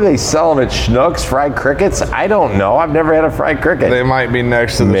 What do they sell them at Schnucks, fried crickets? I don't know. I've never had a fried cricket. They might be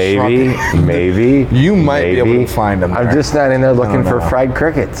next to the Maybe. You might be able to find them there. I'm just not in there looking for fried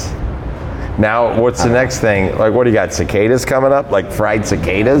crickets. Now, what's the next thing? Like, what do you got? Cicadas coming up? Like fried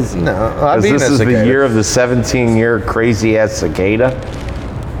cicadas? No, this is the year of the 17-year crazy-ass cicada.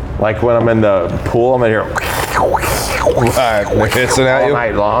 Like when I'm in the pool, I'm in here hissing at you all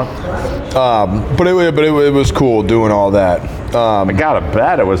night long. But it was cool doing all that. I gotta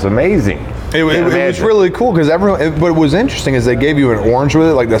bet it was amazing. It was really cool because what was interesting is they gave you an orange with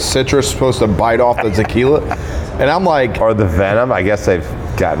it, like the citrus supposed to bite off the tequila, and I'm like, or the venom. I guess they've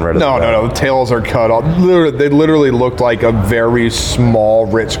gotten rid of. No. The tails are cut off. They literally looked like a very small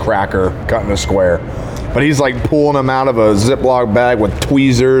Ritz cracker cut in a square. But he's like pulling them out of a Ziploc bag with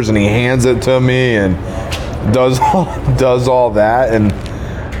tweezers, and he hands it to me and does all that, and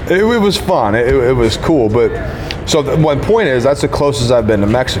it was fun. It was cool. But so one point is, that's the closest I've been to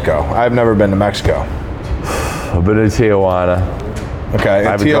Mexico. I've never been to Mexico. I've been to Tijuana. Okay, I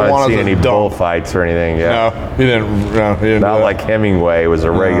haven't seen any bullfights or anything yet. No, you didn't. No, you didn't. Not like Hemingway. It was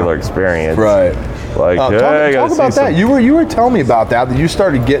a regular experience. Right. Like, hey, talk about that. You were telling me about that you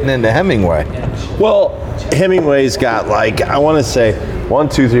started getting into Hemingway. Well, Hemingway's got like, I want to say 1,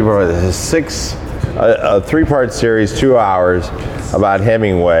 2, 3, 4, 5, 6, a 3-part series, 2 hours about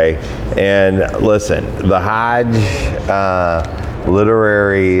Hemingway. And listen, the Hodge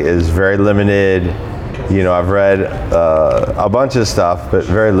literary is very limited. You know, I've read a bunch of stuff, but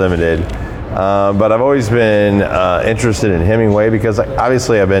very limited. But I've always been interested in Hemingway because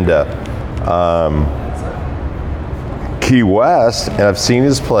obviously I've been to Key West and I've seen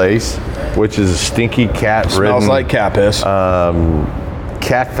his place, which is a stinky cat-ridden. Smells like cat piss.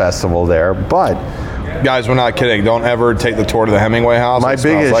 Cat festival there. But guys, we're not kidding. Don't ever take the tour to the Hemingway house. my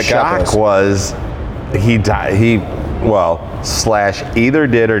biggest shock was he died. Either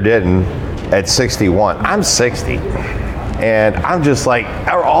did or didn't at 61. I'm 60. And I'm just like,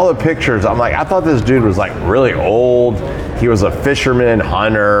 all the pictures, I'm like, I thought this dude was like really old. He was a fisherman,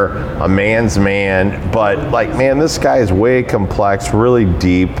 hunter, a man's man. But like, man, this guy is way complex, really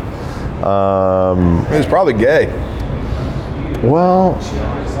deep. He's probably gay. Well,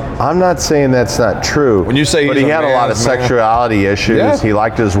 I'm not saying that's not true. When you say but he had a lot of sexuality issues. Yeah. He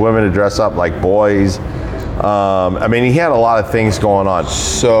liked his women to dress up like boys. I mean, he had a lot of things going on.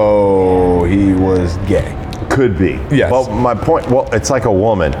 So he was gay. Could be. Yes. Well, my point, it's like a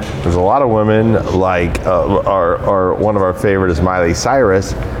woman. There's a lot of women, like, or one of our favorites is Miley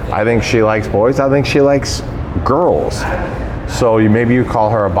Cyrus. I think she likes boys. I think she likes girls. So maybe you call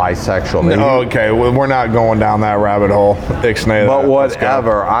her a bisexual. Maybe Okay, well, we're not going down that rabbit hole. Ixnay but that.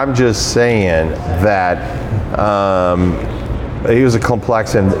 whatever. I'm just saying that he was a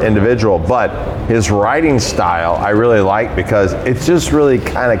complex individual, but his writing style I really like because it's just really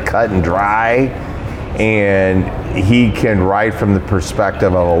kind of cut and dry, and he can write from the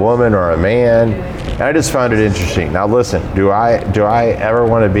perspective of a woman or a man, and I just found it interesting. Now listen, do I ever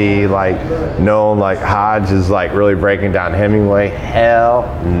want to be like known like Hodge is like really breaking down Hemingway? Hell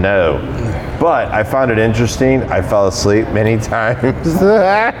no. But I found it interesting. I fell asleep many times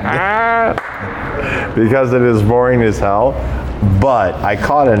because it is boring as hell. But I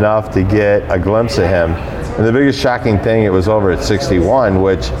caught enough to get a glimpse of him. And the biggest shocking thing, it was over at 61,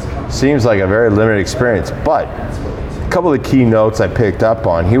 which seems like a very limited experience. But a couple of the key notes I picked up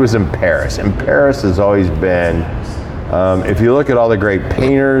on, he was in Paris. And Paris has always been, if you look at all the great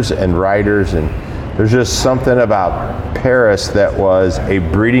painters and writers, and there's just something about Paris that was a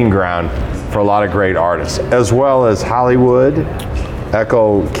breeding ground for a lot of great artists, as well as Hollywood,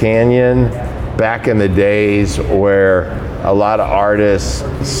 Echo Canyon, back in the days where a lot of artists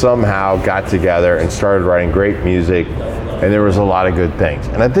somehow got together and started writing great music, and there was a lot of good things.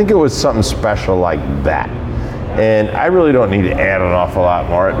 And I think it was something special like that. And I really don't need to add an awful lot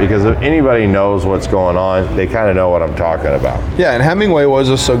more, because if anybody knows what's going on, they kind of know what I'm talking about. Yeah, and Hemingway was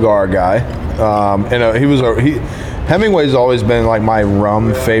a cigar guy. Hemingway's always been like my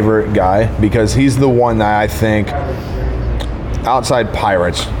rum favorite guy, because he's the one that I think, outside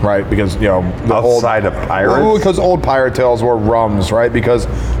pirates, right? Because Outside of pirates? Well, because old pirate tales were rums, right? Because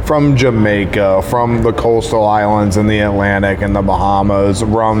from Jamaica, from the coastal islands in the Atlantic and the Bahamas,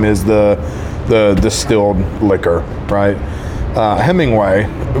 rum is the distilled liquor, right? Hemingway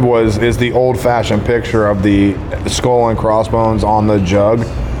is the old-fashioned picture of the skull and crossbones on the jug,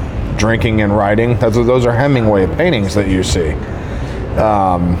 drinking and writing. Those are Hemingway paintings that you see.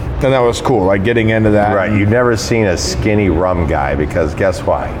 And that was cool, like getting into that. Right, you've never seen a skinny rum guy, because guess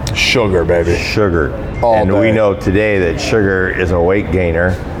why? Sugar, baby. Sugar. All day. We know today that sugar is a weight gainer,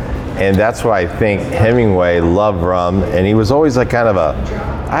 and that's why I think Hemingway loved rum, and he was always like kind of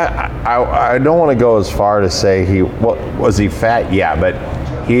I don't want to go as far to say was he fat? Yeah, but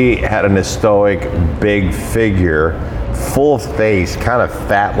he had a stoic, big figure, full face, kind of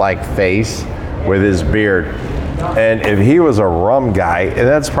fat-like face with his beard. And if he was a rum guy, and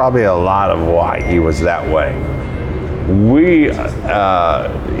that's probably a lot of why he was that way. We,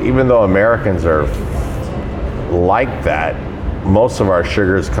 even though Americans are like that, most of our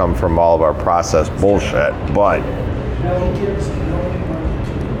sugars come from all of our processed bullshit, but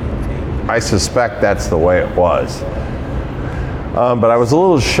I suspect that's the way it was. But I was a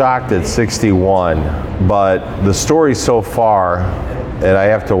little shocked at 61, but the story so far, and I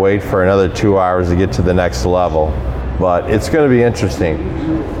have to wait for another 2 hours to get to the next level, but it's going to be interesting.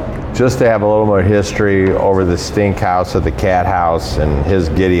 just to have a little more history over the stink house at the cat house and his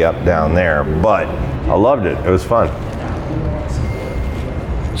giddy up down there. But I loved it. It was fun.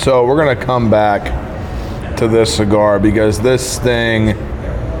 So we're gonna come back to this cigar because this thing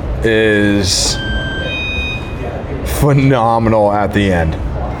is phenomenal at the end.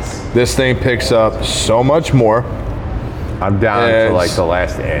 This thing picks up so much more. I'm down to like the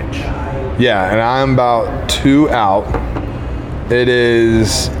last inch. Yeah, and I'm about 2 out. It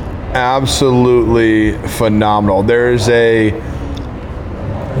is absolutely phenomenal. There's a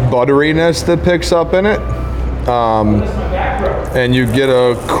butteriness that picks up in it, and you get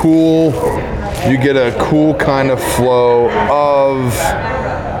a cool kind of flow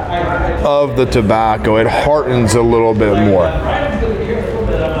of the tobacco. It heartens a little bit more.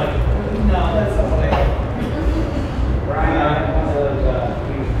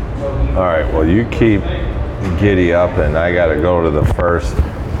 All right, well, you keep giddy up, and I got to go to the first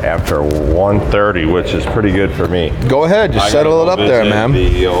after 1:30, which is pretty good for me. Go ahead, just settle it up there, man.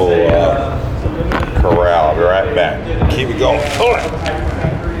 The old corral. I'll be right back. Keep it going. Hold it.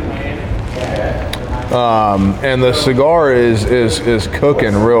 And the cigar is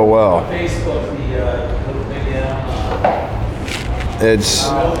cooking real well.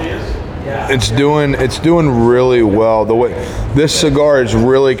 It's doing really well. The way this cigar is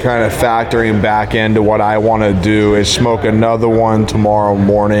really kind of factoring back into what I want to do is smoke another one tomorrow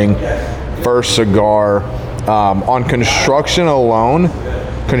morning. First cigar on construction alone.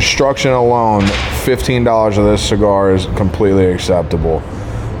 $15 of this cigar is completely acceptable.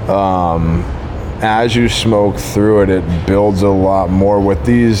 As you smoke through it, it builds a lot more with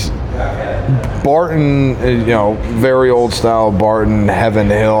these Barton, very old style Barton, Heaven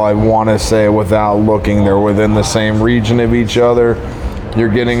Hill. I want to say, without looking, they're within the same region of each other. You're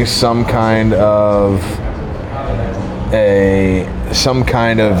getting some kind of a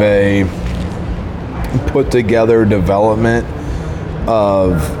put together development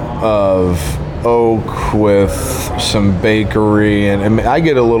of oak with some bakery, and I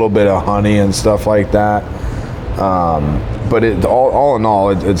get a little bit of honey and stuff like that. But all in all,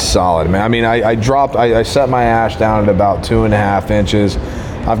 it's solid, man. I mean, I set my ash down at about 2.5 inches.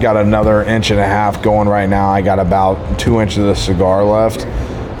 I've got another 1.5 inch going right now. I got about 2 inches of the cigar left.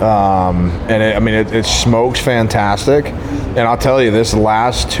 And it smokes fantastic. And I'll tell you, this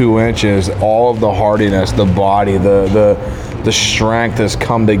last 2 inches, all of the hardiness, the body, the strength has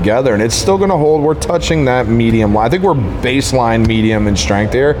come together, and it's still going to hold. We're touching that medium. I think we're baseline medium in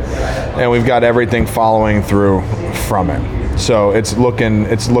strength here, and we've got everything following through from it. So it's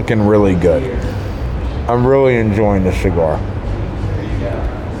looking really good. I'm really enjoying the cigar.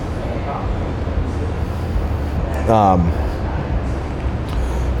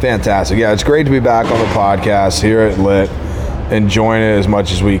 Fantastic. Yeah, it's great to be back on the podcast here at Lit, enjoying it as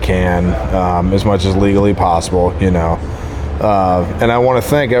much as we can, as much as legally possible, And I want to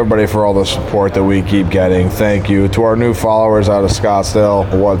thank everybody for all the support that we keep getting. Thank you to our new followers out of Scottsdale.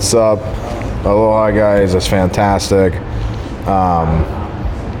 What's up? Aloha, guys. It's fantastic.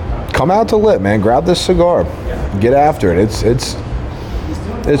 Come out to Lit, man. Grab this cigar. Get after it.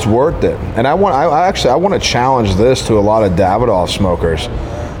 It's worth it. And I want to challenge this to a lot of Davidoff smokers.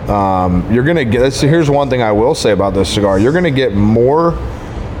 You're gonna get. Here's one thing I will say about this cigar. You're gonna get more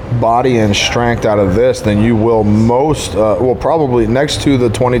body and strength out of this than you will most. Probably next to the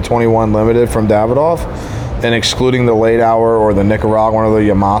 2021 Limited from Davidoff, and excluding the late hour or the Nicaraguan or the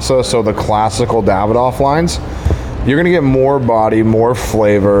Yamasa. So the classical Davidoff lines. You're gonna get more body, more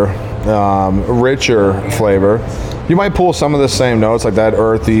flavor, richer flavor. You might pull some of the same notes, like that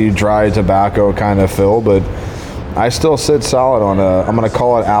earthy, dry tobacco kind of feel, but I still sit solid on I'm going to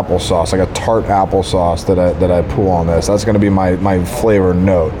call it applesauce, like a tart applesauce that I pull on this. That's going to be my flavor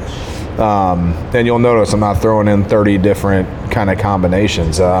note. And you'll notice I'm not throwing in 30 different kind of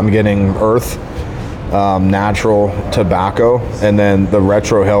combinations. I'm getting earth, natural tobacco, and then the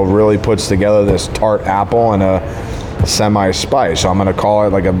Retrohale really puts together this tart apple and a semi-spice. So I'm going to call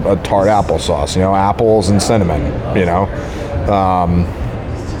it like a tart applesauce, apples and cinnamon,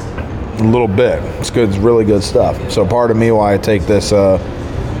 a little bit. It's good. It's really good stuff. So pardon me while I take this draw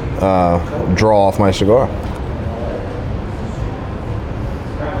off my cigar.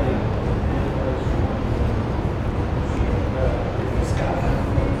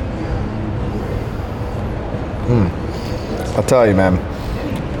 I'll tell you, man,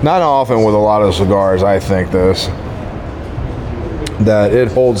 not often with a lot of cigars I think that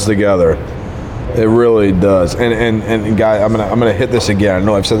it holds together. It really does. And guys, I'm gonna hit this again. I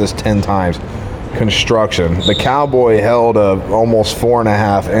know I've said this 10 times. Construction. The Cowboy held a almost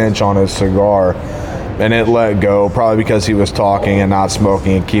 4.5 inch on his cigar, and it let go, probably because he was talking and not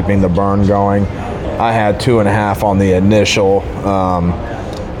smoking and keeping the burn going. I had 2.5 on the initial.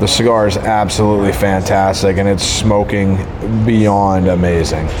 The cigar is absolutely fantastic, and it's smoking beyond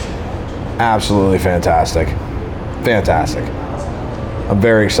amazing. Absolutely fantastic. Fantastic. I'm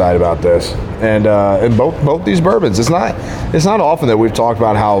very excited about this. And both these bourbons, it's not often that we've talked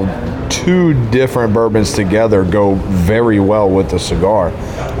about how 2 different bourbons together go very well with the cigar.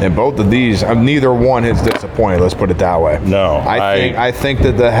 And both of these, neither one has disappointed, let's put it that way. No, I think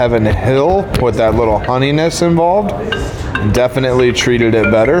that the Heaven Hill, with that little honeyness involved, definitely treated it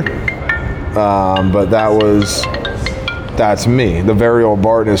better. But that's me. The Very Old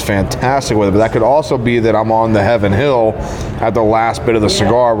Barton is fantastic with it, but that could also be that I'm on the Heaven Hill at the last bit of the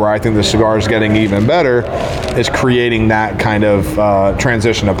cigar, where I think the cigar is getting even better, is creating that kind of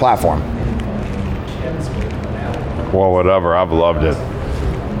transition to platform. Well, whatever. I've loved it.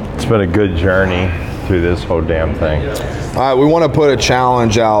 It's been a good journey through this whole damn thing. All right, we want to put a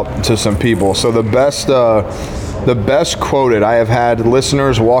challenge out to some people. So the best quoted, I have had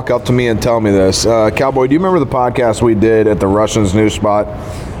listeners walk up to me and tell me this. Cowboy, do you remember the podcast we did at the Russians News Spot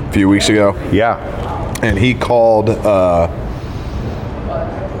a few weeks ago? Yeah. And he called,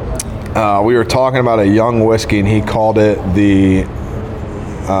 we were talking about a young whiskey, and he called it the,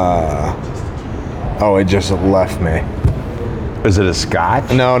 it just left me. Is it a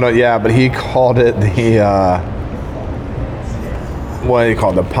Scotch? No, yeah, but he called it the, what do you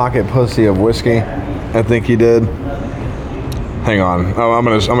call it? The pocket pussy of whiskey, I think he did. Hang on, I'm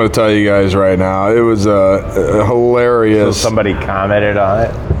gonna tell you guys right now. It was hilarious. So somebody commented on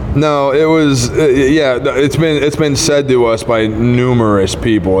it? No, it was it's been said to us by numerous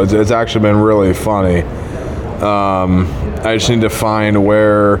people. It's actually been really funny. I just need to find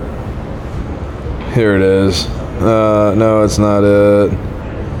where. Here it is. No, it's not it.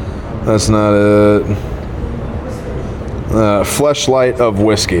 That's not it. Fleshlight of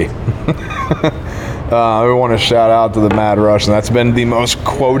Whiskey. We want to shout out to the Mad Russian. That's been the most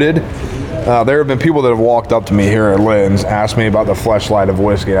quoted. There have been people that have walked up to me here at Lynn's, asked me about the Fleshlight of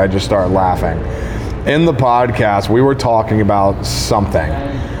Whiskey. I just started laughing. In the podcast, we were talking about something,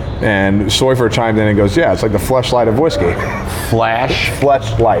 and Soifer chimed in and goes, "Yeah, it's like the Fleshlight of Whiskey."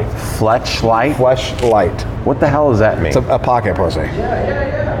 Fleshlight. What the hell does that mean? It's a pocket pussy.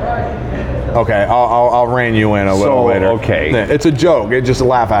 Okay, I'll rein you in a little later. Okay. Yeah, it's a joke. Just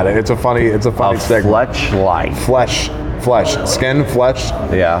laugh at it. It's a funny segment. Fleshlight. Flesh. Skin, flesh.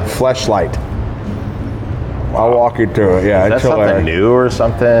 Yeah. Fleshlight. I'll walk you through it. Yeah, Is that it's something hilarious. new or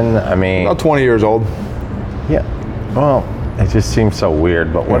something? I mean, About 20 years old. yeah. Well, it just seems so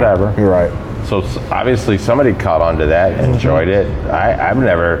weird, but whatever. You're right. So obviously somebody caught on to that, enjoyed it. I've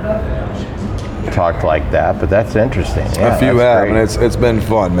never talked like that, but that's interesting. Yeah, A few that's have, great. and it's been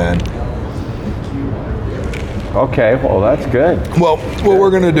fun, man. Okay, well that's good. Well, what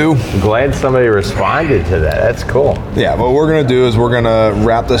we're gonna do? I'm glad somebody responded to that. That's cool. Yeah, what we're going to do is we're going to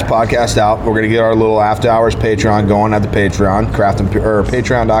wrap this podcast out. We're going to get our little after hours Patreon going at the Patreon,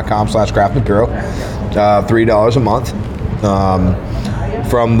 patreon.com/craftandpuro, $3 a month.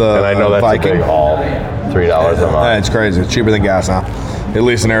 From the And I know that's Viking. a big haul. $3 a month. It's crazy. It's cheaper than gas now, at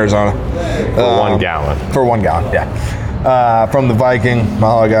least in Arizona. For 1 gallon. For 1 gallon, yeah. From the Viking,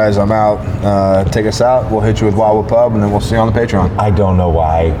 Mahalo guys, I'm out. Take us out. We'll hit you with Wildwood Pub, and then we'll see you on the Patreon. I don't know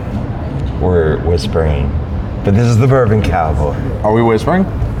why we're whispering, but this is the Bourbon Cowboy. Are we whispering?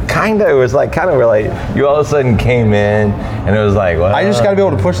 Kinda, it was like, you all of a sudden came in, and it was like, well, I just got to be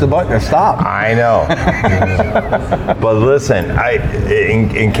able to push the button and stop. I know. But listen,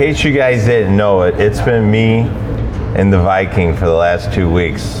 in case you guys didn't know it, it's been me and the Viking for the last 2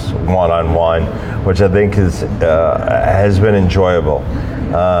 weeks, one-on-one, which I think has been enjoyable.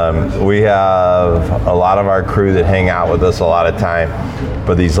 We have a lot of our crew that hang out with us a lot of time,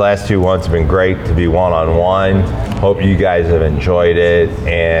 but these last 2 months have been great to be one-on-one. Hope you guys have enjoyed it,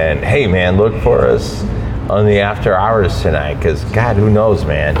 and hey man, look for us on the after hours tonight, because God, who knows,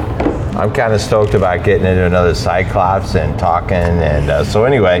 man. I'm kind of stoked about getting into another Cyclops and talking, and so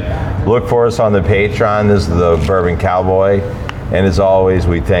anyway, look for us on the Patreon. This is the Bourbon Cowboy. And as always,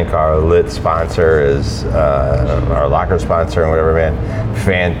 we thank our lit sponsor, our locker sponsor and whatever, man.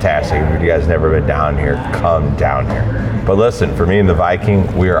 Fantastic. If you guys never been down here, come down here. But listen, for me and the Viking,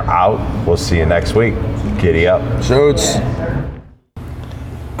 we are out. We'll see you next week. Giddy up. Shoots.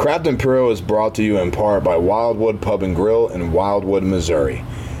 Craft and Puro is brought to you in part by Wildwood Pub and Grill in Wildwood, Missouri.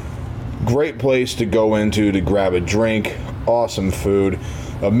 Great place to go into to grab a drink, awesome food,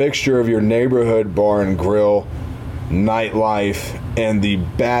 a mixture of your neighborhood bar and grill, nightlife, and the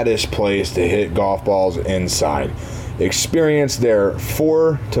baddest place to hit golf balls inside. Experience their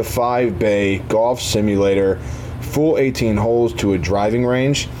 4 to 5 bay golf simulator, full 18 holes to a driving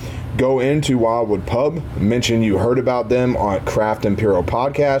range. Go into Wildwood Pub, mention you heard about them on Craft Imperial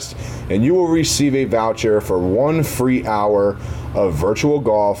Podcast, and you will receive a voucher for 1 free hour of virtual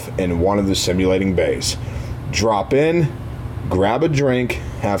golf in one of the simulating bays. Drop in, grab a drink,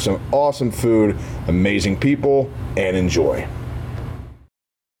 have some awesome food, amazing people, and enjoy.